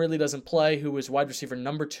Calvin Ridley doesn't play, who was wide receiver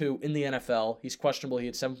number 2 in the NFL. He's questionable. He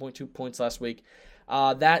had 7.2 points last week.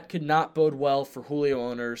 That could not bode well for Julio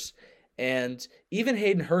owners and even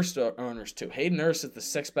Hayden Hurst owners too. Hayden Hurst is the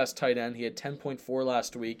 6th best tight end. He had 10.4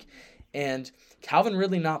 last week. And Calvin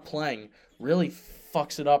Ridley not playing really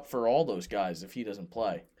fucks it up for all those guys if he doesn't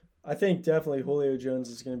play. I think definitely Julio Jones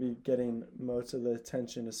is going to be getting most of the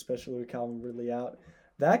attention, especially with Calvin Ridley out.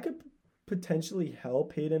 That could potentially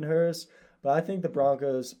help Hayden Hurst, but I think the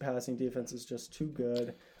Broncos' passing defense is just too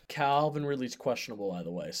good. Calvin Ridley's questionable, by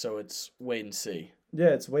the way, so it's wait and see. Yeah,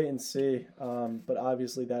 it's wait and see, but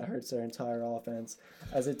obviously that hurts their entire offense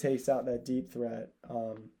as it takes out that deep threat,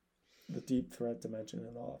 the deep threat dimension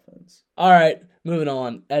in the offense. All right, moving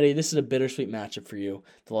on. Eddie, this is a bittersweet matchup for you.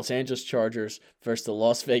 The Los Angeles Chargers versus the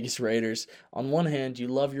Las Vegas Raiders. On one hand, you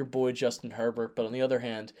love your boy Justin Herbert, but on the other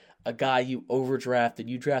hand, a guy you overdrafted.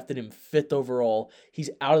 You drafted him 5th overall. He's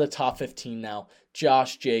out of the top 15 now.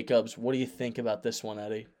 Josh Jacobs. What do you think about this one,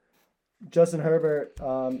 Eddie? Justin Herbert,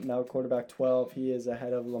 now quarterback 12. He is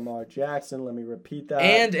ahead of Lamar Jackson. Let me repeat that.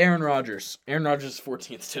 And Aaron Rodgers. Aaron Rodgers is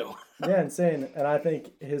 14th too. Yeah, insane. And I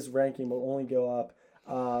think his ranking will only go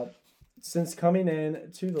up. Since coming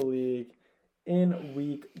in to the league in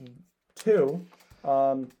week 2,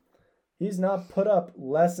 he's not put up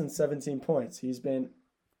less than 17 points. He's been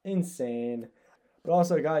insane. But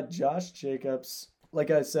also got Josh Jacobs.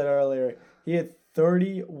 Like I said earlier, he had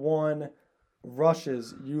 31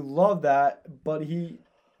 rushes. You love that, but he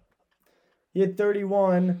had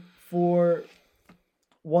 31 for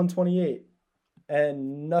 128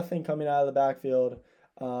 and nothing coming out of the backfield.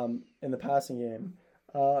 in the passing game.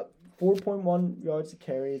 4.1 yards a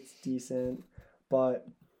carry, it's decent, but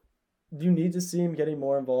you need to see him getting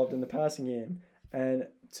more involved in the passing game. And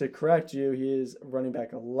to correct you, he is running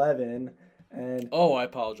back 11, and I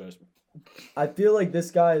apologize. I feel like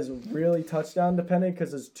this guy is really touchdown dependent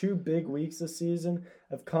because his 2 big weeks this season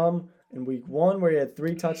have come in week 1 where he had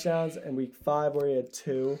 3 touchdowns and week 5 where he had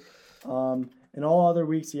 2. In all other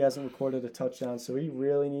weeks, he hasn't recorded a touchdown, so he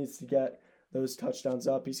really needs to get those touchdowns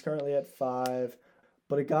up. He's currently at 5.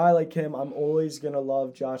 But a guy like him, I'm always going to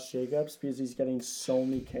love Josh Jacobs because he's getting so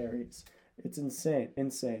many carries. It's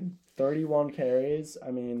insane. 31 carries.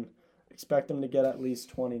 I mean, expect him to get at least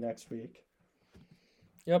 20 next week.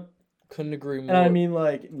 Yep. Couldn't agree more. And I mean,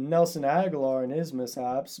 like, Nelson Aguilar and his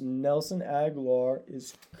mishaps. Nelson Aguilar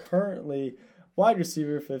is currently wide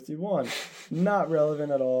receiver 51. Not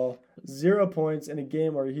relevant at all. 0 points in a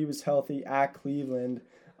game where he was healthy at Cleveland.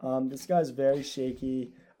 This guy's very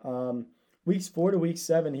shaky. Weeks 4 to week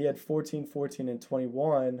 7, he had 14, 14, and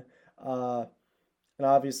 21. And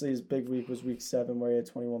obviously his big week was week 7 where he had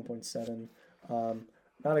 21.7.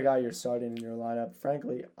 Not a guy you're starting in your lineup.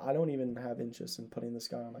 Frankly, I don't even have interest in putting this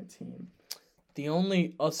guy on my team. The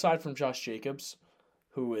only, aside from Josh Jacobs,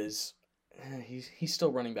 who is, he's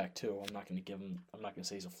still running back too. I'm not going to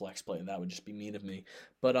say he's a flex play. That would just be mean of me.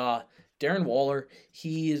 But Darren Waller,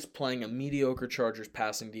 he is playing a mediocre Chargers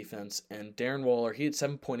passing defense. And Darren Waller, he had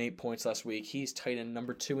 7.8 points last week. He's tight end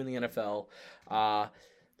number 2 in the NFL.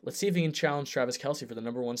 Let's see if he can challenge Travis Kelce for the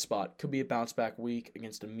number 1 spot. Could be a bounce-back week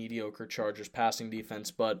against a mediocre Chargers passing defense.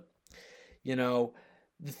 But, the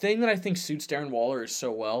thing that I think suits Darren Waller is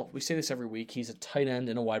so well, we say this every week, he's a tight end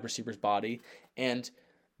in a wide receiver's body. And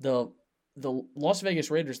the Las Vegas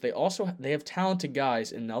Raiders, they have talented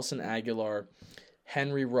guys in Nelson Aguilar,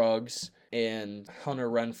 Henry Ruggs, and Hunter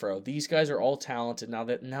Renfrow. These guys are all talented. Now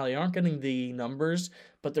they aren't getting the numbers,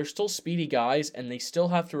 but they're still speedy guys, and they still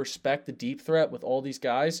have to respect the deep threat with all these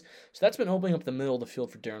guys. So that's been opening up the middle of the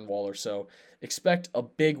field for Darren Waller. So expect a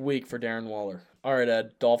big week for Darren Waller. All right,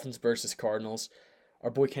 Ed, Dolphins versus Cardinals.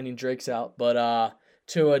 Our boy Kenyon Drake's out, but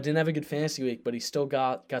Tua didn't have a good fantasy week, but he still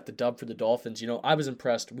got the dub for the Dolphins. I was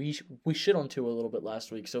impressed. We shit on Tua a little bit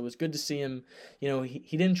last week, so it was good to see him.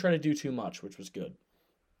 He didn't try to do too much, which was good.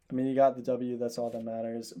 I mean, you got the W. That's all that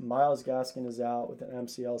matters. Myles Gaskin is out with an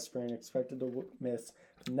MCL sprain, expected to miss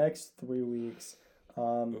the next 3 weeks.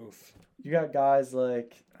 Oof. You got guys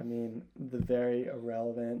like, the very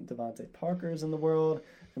irrelevant Devontae Parkers in the world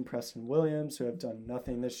and Preston Williams, who have done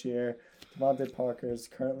nothing this year. Devontae Parker is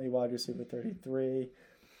currently wide receiver 33.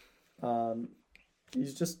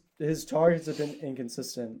 His targets have been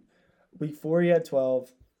inconsistent. Week 4, he had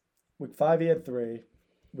 12. Week 5, he had 3.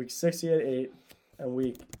 Week 6, he had 8. And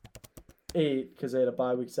week 8, because they had a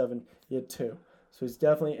bye week 7, he had 2. So he's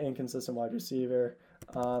definitely an inconsistent wide receiver.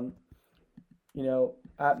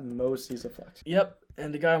 At most, he's a flex. Yep,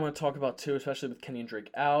 and the guy I want to talk about too, especially with Kenyon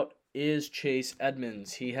Drake out, is Chase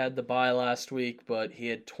Edmonds. He had the bye last week, but he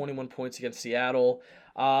had 21 points against Seattle.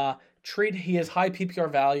 He has high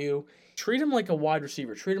PPR value. Treat him like a wide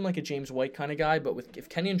receiver. Treat him like a James White kind of guy, but if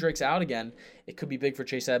Kenyon Drake's out again, it could be big for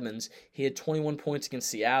Chase Edmonds. He had 21 points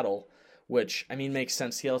against Seattle, which, makes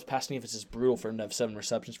sense. Seattle's passing defense is brutal for him to have 7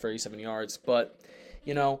 receptions for 87 yards. But,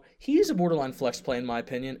 he is a borderline flex play in my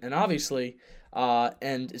opinion. And obviously,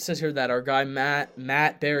 and it says here that our guy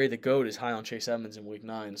Matt Berry, the GOAT, is high on Chase Edmonds in week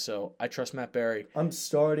 9. So I trust Matt Berry. I'm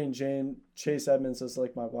starting Chase Edmonds as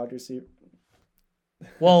like my wide receiver.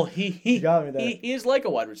 Well, he got me there. He is like a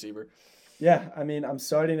wide receiver. Yeah, I'm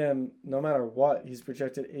starting him no matter what. He's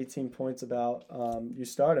projected 18 points about. You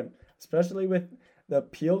start him, especially with the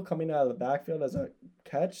appeal coming out of the backfield as a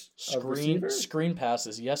catch. Screen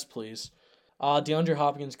passes, yes, please. DeAndre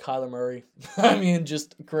Hopkins, Kyler Murray.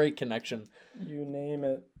 Just great connection. You name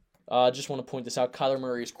it. Just want to point this out. Kyler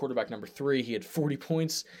Murray is quarterback number 3. He had 40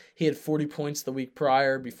 points. He had 40 points the week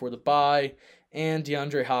prior before the bye. And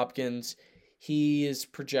DeAndre Hopkins, he is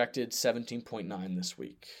projected 17.9 this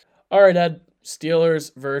week. All right, Ed.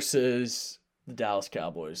 Steelers versus the Dallas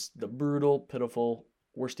Cowboys. The brutal, pitiful,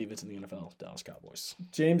 worst defense in the NFL, Dallas Cowboys.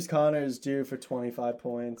 James Conner is due for 25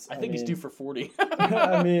 points. I think he's due for 40.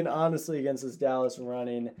 Honestly, against this Dallas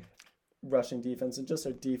rushing defense, and just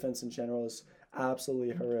their defense in general is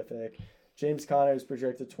absolutely horrific. James Conner is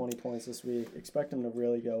projected 20 points this week. Expect him to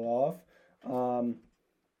really go off. And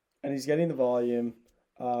he's getting the volume.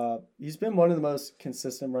 He's been one of the most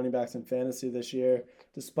consistent running backs in fantasy this year.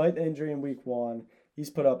 Despite the injury in week 1, he's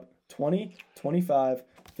put up 20, 25,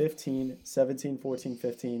 15, 17, 14,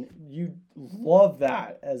 15. You love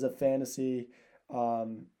that as a fantasy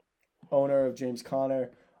owner of James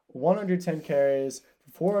Conner. 110 carries,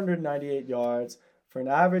 498 yards, for an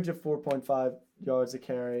average of 4.5 yards a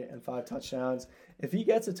carry and 5 touchdowns. If he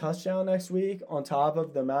gets a touchdown next week on top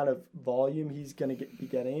of the amount of volume he's going to be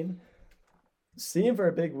getting, see him for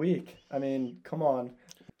a big week. I mean, come on.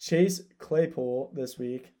 Chase Claypool this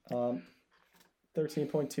week,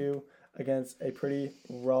 13.2 against a pretty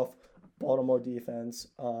rough Baltimore defense.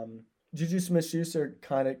 Juju Smith-Schuster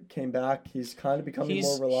kind of came back. He's kind of becoming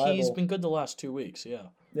more reliable. He's been good the last 2 weeks, yeah.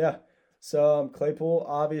 Yeah. So Claypool,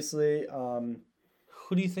 obviously.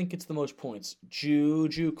 Who do you think gets the most points?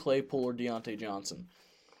 Juju, Claypool, or Deontay Johnson?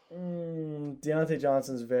 Deontay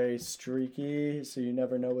Johnson's very streaky, so you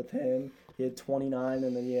never know with him. He had 29,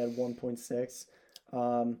 and then he had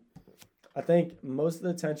 1.6. I think most of the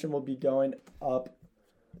attention will be going up.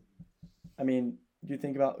 I mean, you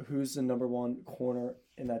think about who's the number one corner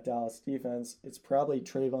in that Dallas defense. It's probably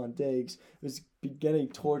Trayvon Diggs, who's getting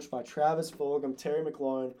torched by Travis Fulgham, Terry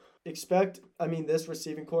McLaurin. This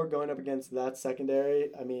receiving core going up against that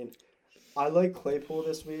secondary. I mean, I like Claypool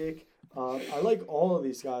this week. I like all of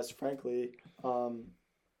these guys, frankly.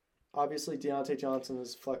 Obviously, Deontay Johnson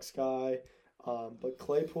is flex guy, but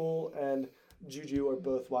Claypool and Juju are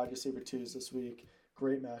both wide receiver 2s this week.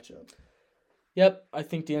 Great matchup. Yep, I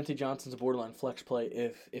think Deontay Johnson's a borderline flex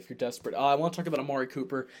play if you're desperate. I want to talk about Amari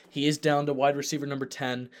Cooper. He is down to wide receiver number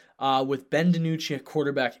 10. With Ben DiNucci at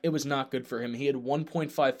quarterback, it was not good for him. He had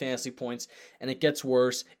 1.5 fantasy points, and it gets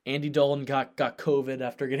worse. Andy Dalton got COVID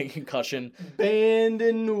after getting a concussion. Ben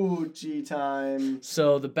DiNucci time.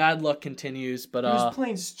 So the bad luck continues, but he was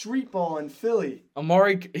playing street ball in Philly.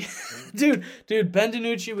 Amari, dude, Ben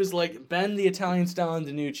DiNucci was like Ben the Italian style in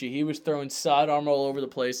DiNucci. He was throwing sidearm all over the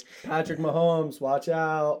place. Patrick Mahomes, watch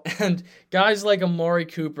out. And guys like Amari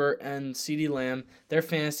Cooper and CeeDee Lamb, their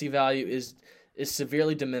fantasy value is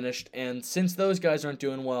severely diminished. And since those guys aren't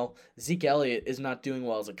doing well, Zeke Elliott is not doing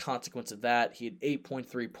well as a consequence of that. He had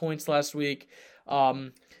 8.3 points last week.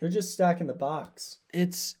 They're just stacking the box.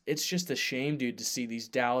 It's just a shame, dude, to see these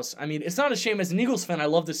Dallas. I mean, it's not a shame as an Eagles fan. I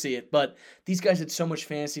love to see it, but these guys had so much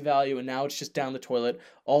fantasy value, and now it's just down the toilet,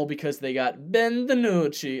 all because they got Ben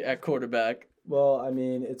DiNucci at quarterback. Well, I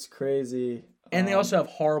mean, it's crazy. And they also have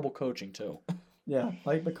horrible coaching, too. Yeah,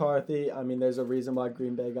 Mike McCarthy. I mean, there's a reason why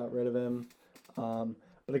Green Bay got rid of him.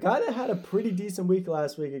 But a guy that had a pretty decent week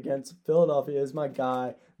last week against Philadelphia is my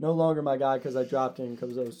guy. No longer my guy because I dropped him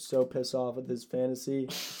because I was so pissed off with his fantasy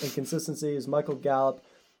inconsistency. Is Michael Gallup.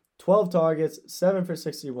 12 targets, 7 for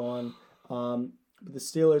 61. But the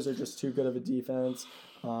Steelers are just too good of a defense.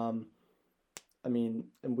 In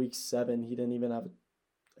week 7, he didn't even have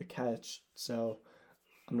a catch. So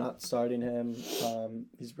I'm not starting him.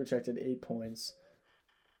 He's projected 8 points.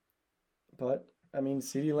 But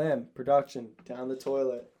CeeDee Lamb, production, down the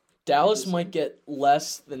toilet. Dallas might get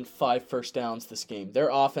less than 5 first downs this game. Their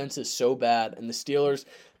offense is so bad, and the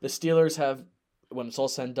Steelers have, when it's all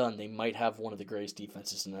said and done, they might have one of the greatest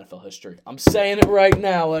defenses in NFL history. I'm saying it right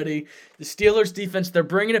now, Eddie. The Steelers defense, they're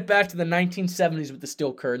bringing it back to the 1970s with the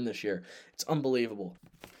Steel Curtain this year. It's unbelievable.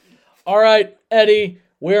 All right, Eddie,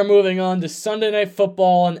 we are moving on to Sunday Night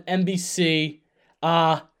Football on NBC.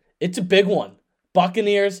 It's a big one.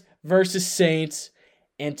 Buccaneers versus Saints.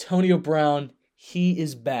 Antonio Brown, he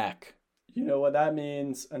is back. You know what that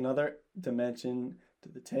means? Another dimension to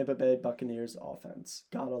the Tampa Bay Buccaneers offense.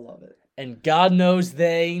 Gotta love it. And God knows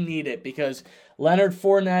they need it because Leonard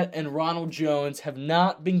Fournette and Ronald Jones have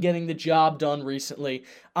not been getting the job done recently.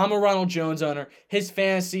 I'm a Ronald Jones owner. His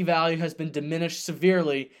fantasy value has been diminished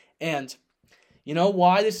severely, and you know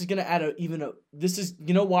why this is going to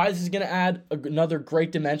add another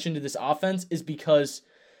great dimension to this offense is because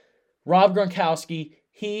Rob Gronkowski,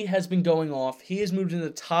 he has been going off. He has moved into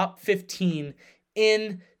the top 15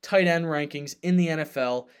 in tight end rankings in the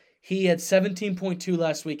NFL. He had 17.2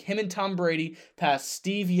 last week. Him and Tom Brady passed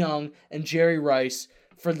Steve Young and Jerry Rice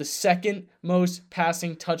for the second most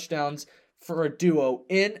passing touchdowns for a duo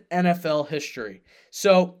in NFL history.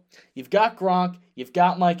 So you've got Gronk, you've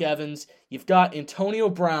got Mike Evans, you've got Antonio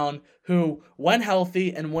Brown, who, when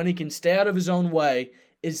healthy and when he can stay out of his own way,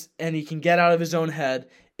 and he can get out of his own head,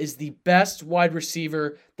 is the best wide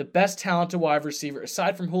receiver, the best talented wide receiver,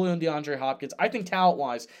 aside from Julio and DeAndre Hopkins. I think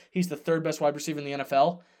talent-wise, he's the third best wide receiver in the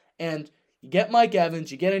NFL. And you get Mike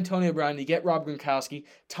Evans, you get Antonio Brown, you get Rob Gronkowski.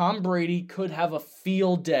 Tom Brady could have a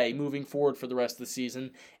field day moving forward for the rest of the season.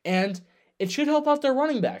 And it should help out their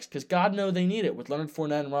running backs, because God knows they need it with Leonard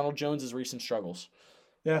Fournette and Ronald Jones' recent struggles.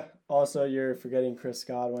 Yeah, also you're forgetting Chris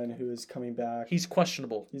Godwin, who is coming back. He's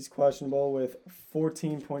questionable. He's questionable with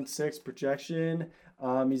 14.6 projection.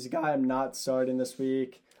 He's a guy I'm not starting this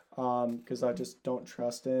week because I just don't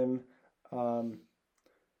trust him.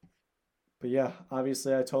 But yeah,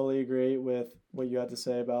 obviously I totally agree with what you had to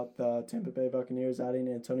say about the Tampa Bay Buccaneers adding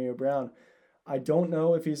Antonio Brown. I don't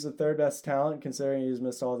know if he's the third best talent considering he's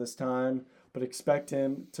missed all this time, but expect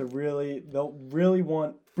him to they'll really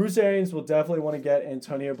want, Bruce Arians will definitely want to get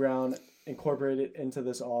Antonio Brown incorporated into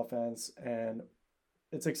this offense. And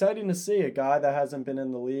it's exciting to see a guy that hasn't been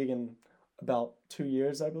in the league in about 2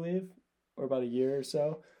 years, I believe, or about a year or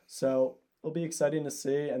so. So it'll be exciting to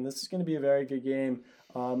see, and this is going to be a very good game.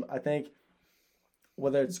 I think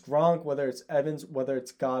whether it's Gronk, whether it's Evans, whether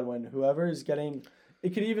it's Godwin, whoever is getting,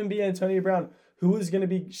 it could even be Antonio Brown, who is going to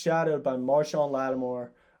be shadowed by Marshawn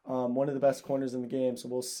Lattimore, one of the best corners in the game. So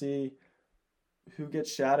we'll see who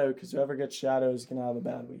gets shadowed, because whoever gets shadowed is going to have a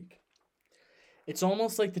bad week. It's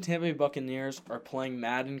almost like the Tampa Bay Buccaneers are playing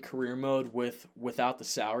Madden career mode without the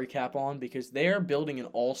salary cap on, because they are building an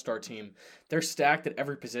all-star team. They're stacked at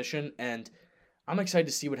every position, and I'm excited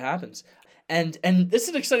to see what happens. And this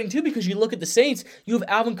is exciting too, because you look at the Saints, you have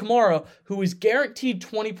Alvin Kamara, who is guaranteed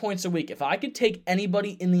 20 points a week. If I could take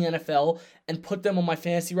anybody in the NFL and put them on my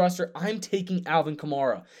fantasy roster, I'm taking Alvin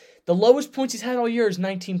Kamara. The lowest points he's had all year is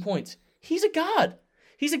 19 points. He's a god.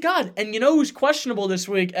 He's a god. And you know who's questionable this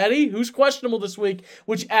week, Eddie? Who's questionable this week,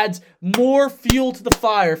 which adds more fuel to the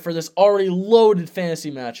fire for this already loaded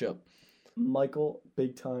fantasy matchup? Michael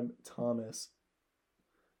Big Time Thomas.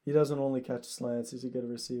 He doesn't only catch slants. He's a good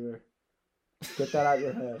receiver. Get that out of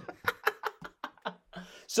your head.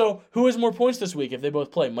 So, who has more points this week if they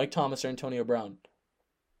both play, Mike Thomas or Antonio Brown?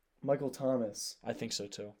 Michael Thomas. I think so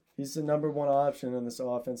too. He's the number one option in this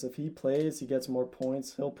offense. If he plays, he gets more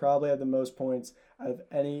points. He'll probably have the most points out of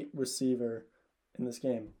any receiver in this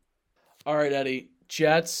game. All right, Eddie.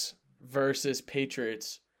 Jets versus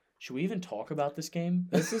Patriots. Should we even talk about this game?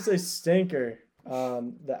 This is a stinker.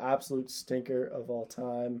 The absolute stinker of all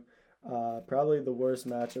time. Probably the worst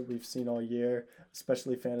matchup we've seen all year,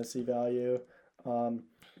 especially fantasy value.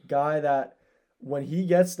 Guy that when he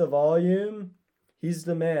gets the volume, he's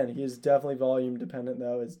the man. He is definitely volume dependent,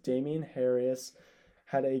 though. It's Damian Harris.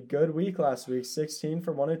 Had a good week last week, 16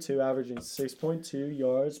 for 102, averaging 6.2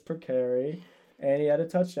 yards per carry, and he had a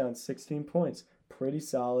touchdown, 16 points. Pretty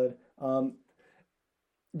solid.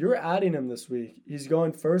 You're adding him this week. He's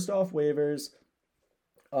going first off waivers.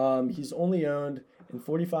 He's only owned in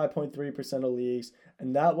 45.3% of leagues,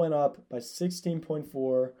 and that went up by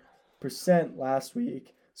 16.4% last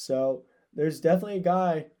week. So there's definitely a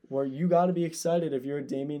guy where you got to be excited if you're a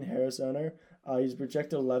Damian Harris owner. He's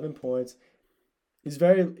projected 11 points. He's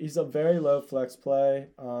a very low flex play,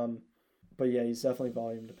 but yeah, he's definitely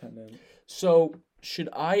volume dependent. So should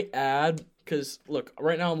I add, because look,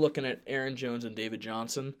 right now I'm looking at Aaron Jones and David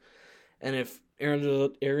Johnson, and if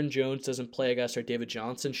Aaron Jones doesn't play, I gotta start David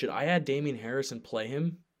Johnson. Should I add Damian Harris and play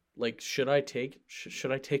him? Like, should I take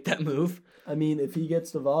that move? I mean, if he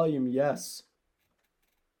gets the volume, yes.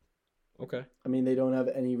 Okay. I mean, they don't have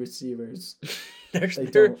any receivers. They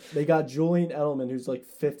don't. They got Julian Edelman, who's like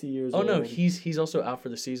 50 years old. Oh no, he's also out for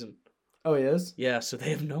the season. Oh, he is? Yeah, so they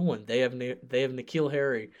have no one. They have N'Keal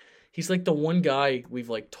Harry. He's like the one guy we've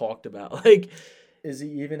like talked about. Like, is he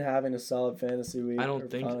even having a solid fantasy week? I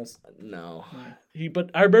don't think. No.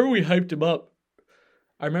 But I remember we hyped him up.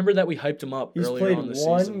 He's played on the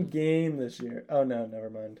one season. game this year. Oh no,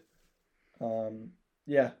 never mind.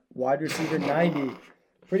 Yeah, wide receiver 90.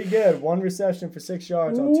 Pretty good. One reception for 6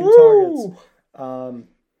 yards on 2 targets.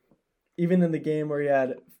 Even in the game where he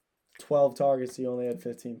had 12 targets, he only had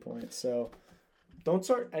 15 points. So don't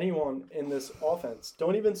start anyone in this offense.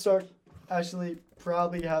 Don't even start. Actually,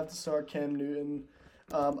 probably have to start Cam Newton.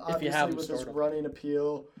 Obviously with this running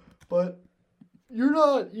appeal, but you're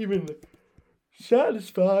not even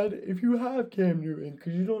satisfied if you have Cam Newton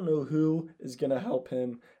because you don't know who is gonna help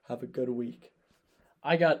him have a good week.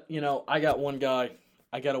 I got one guy.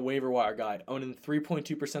 I got a waiver wire guy owning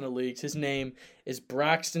 3.2% of leagues. His name is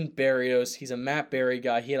Braxton Berrios. He's a Matt Berry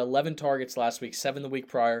guy. He had 11 targets last week, 7 the week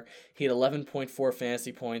prior. He had 11.4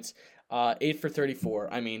 fantasy points, 8 for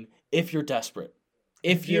 34. I mean, if you're desperate.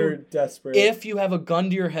 If you have a gun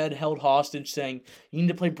to your head held hostage saying you need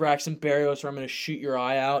to play Braxton Berrios or I'm going to shoot your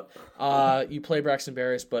eye out, you play Braxton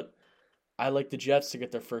Berrios, but I like the Jets to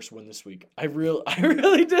get their first win this week. I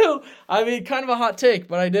really do. I mean, kind of a hot take,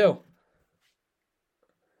 but I do.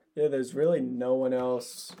 Yeah, there's really no one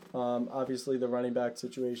else. Obviously, the running back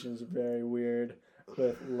situation is very weird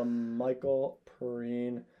with La'Mical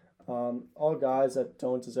Perine. All guys that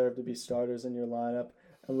don't deserve to be starters in your lineup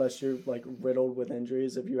unless you're like riddled with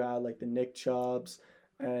injuries. If you had like the Nick Chubbs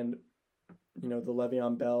and the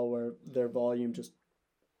Le'Veon Bell where their volume just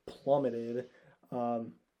plummeted,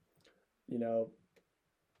 La'Mical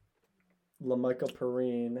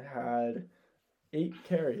Perine had 8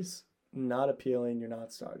 carries. Not appealing. You're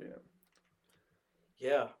not starting him.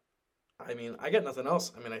 Yeah. I mean, I got nothing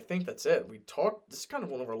else. I mean, I think that's it. This is kind of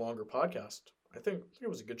one of our longer podcasts. I think it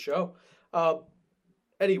was a good show.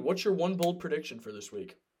 Eddie, what's your one bold prediction for this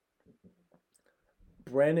week?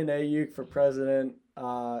 Brandon Ayuk for president.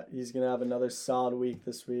 He's going to have another solid week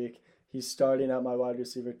this week. He's starting at my wide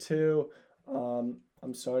receiver 2.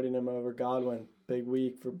 I'm starting him over Godwin. Big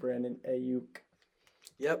week for Brandon Ayuk.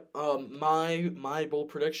 Yep. My bold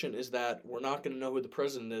prediction is that we're not going to know who the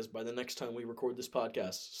president is by the next time we record this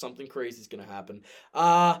podcast. Something crazy is going to happen.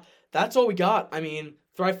 That's all we got. I mean,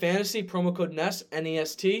 Thrive Fantasy, promo code NEST,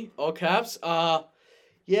 N-E-S-T, all caps.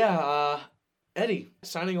 Eddie,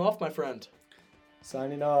 signing off, my friend.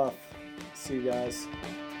 Signing off. See you guys.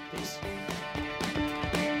 Peace.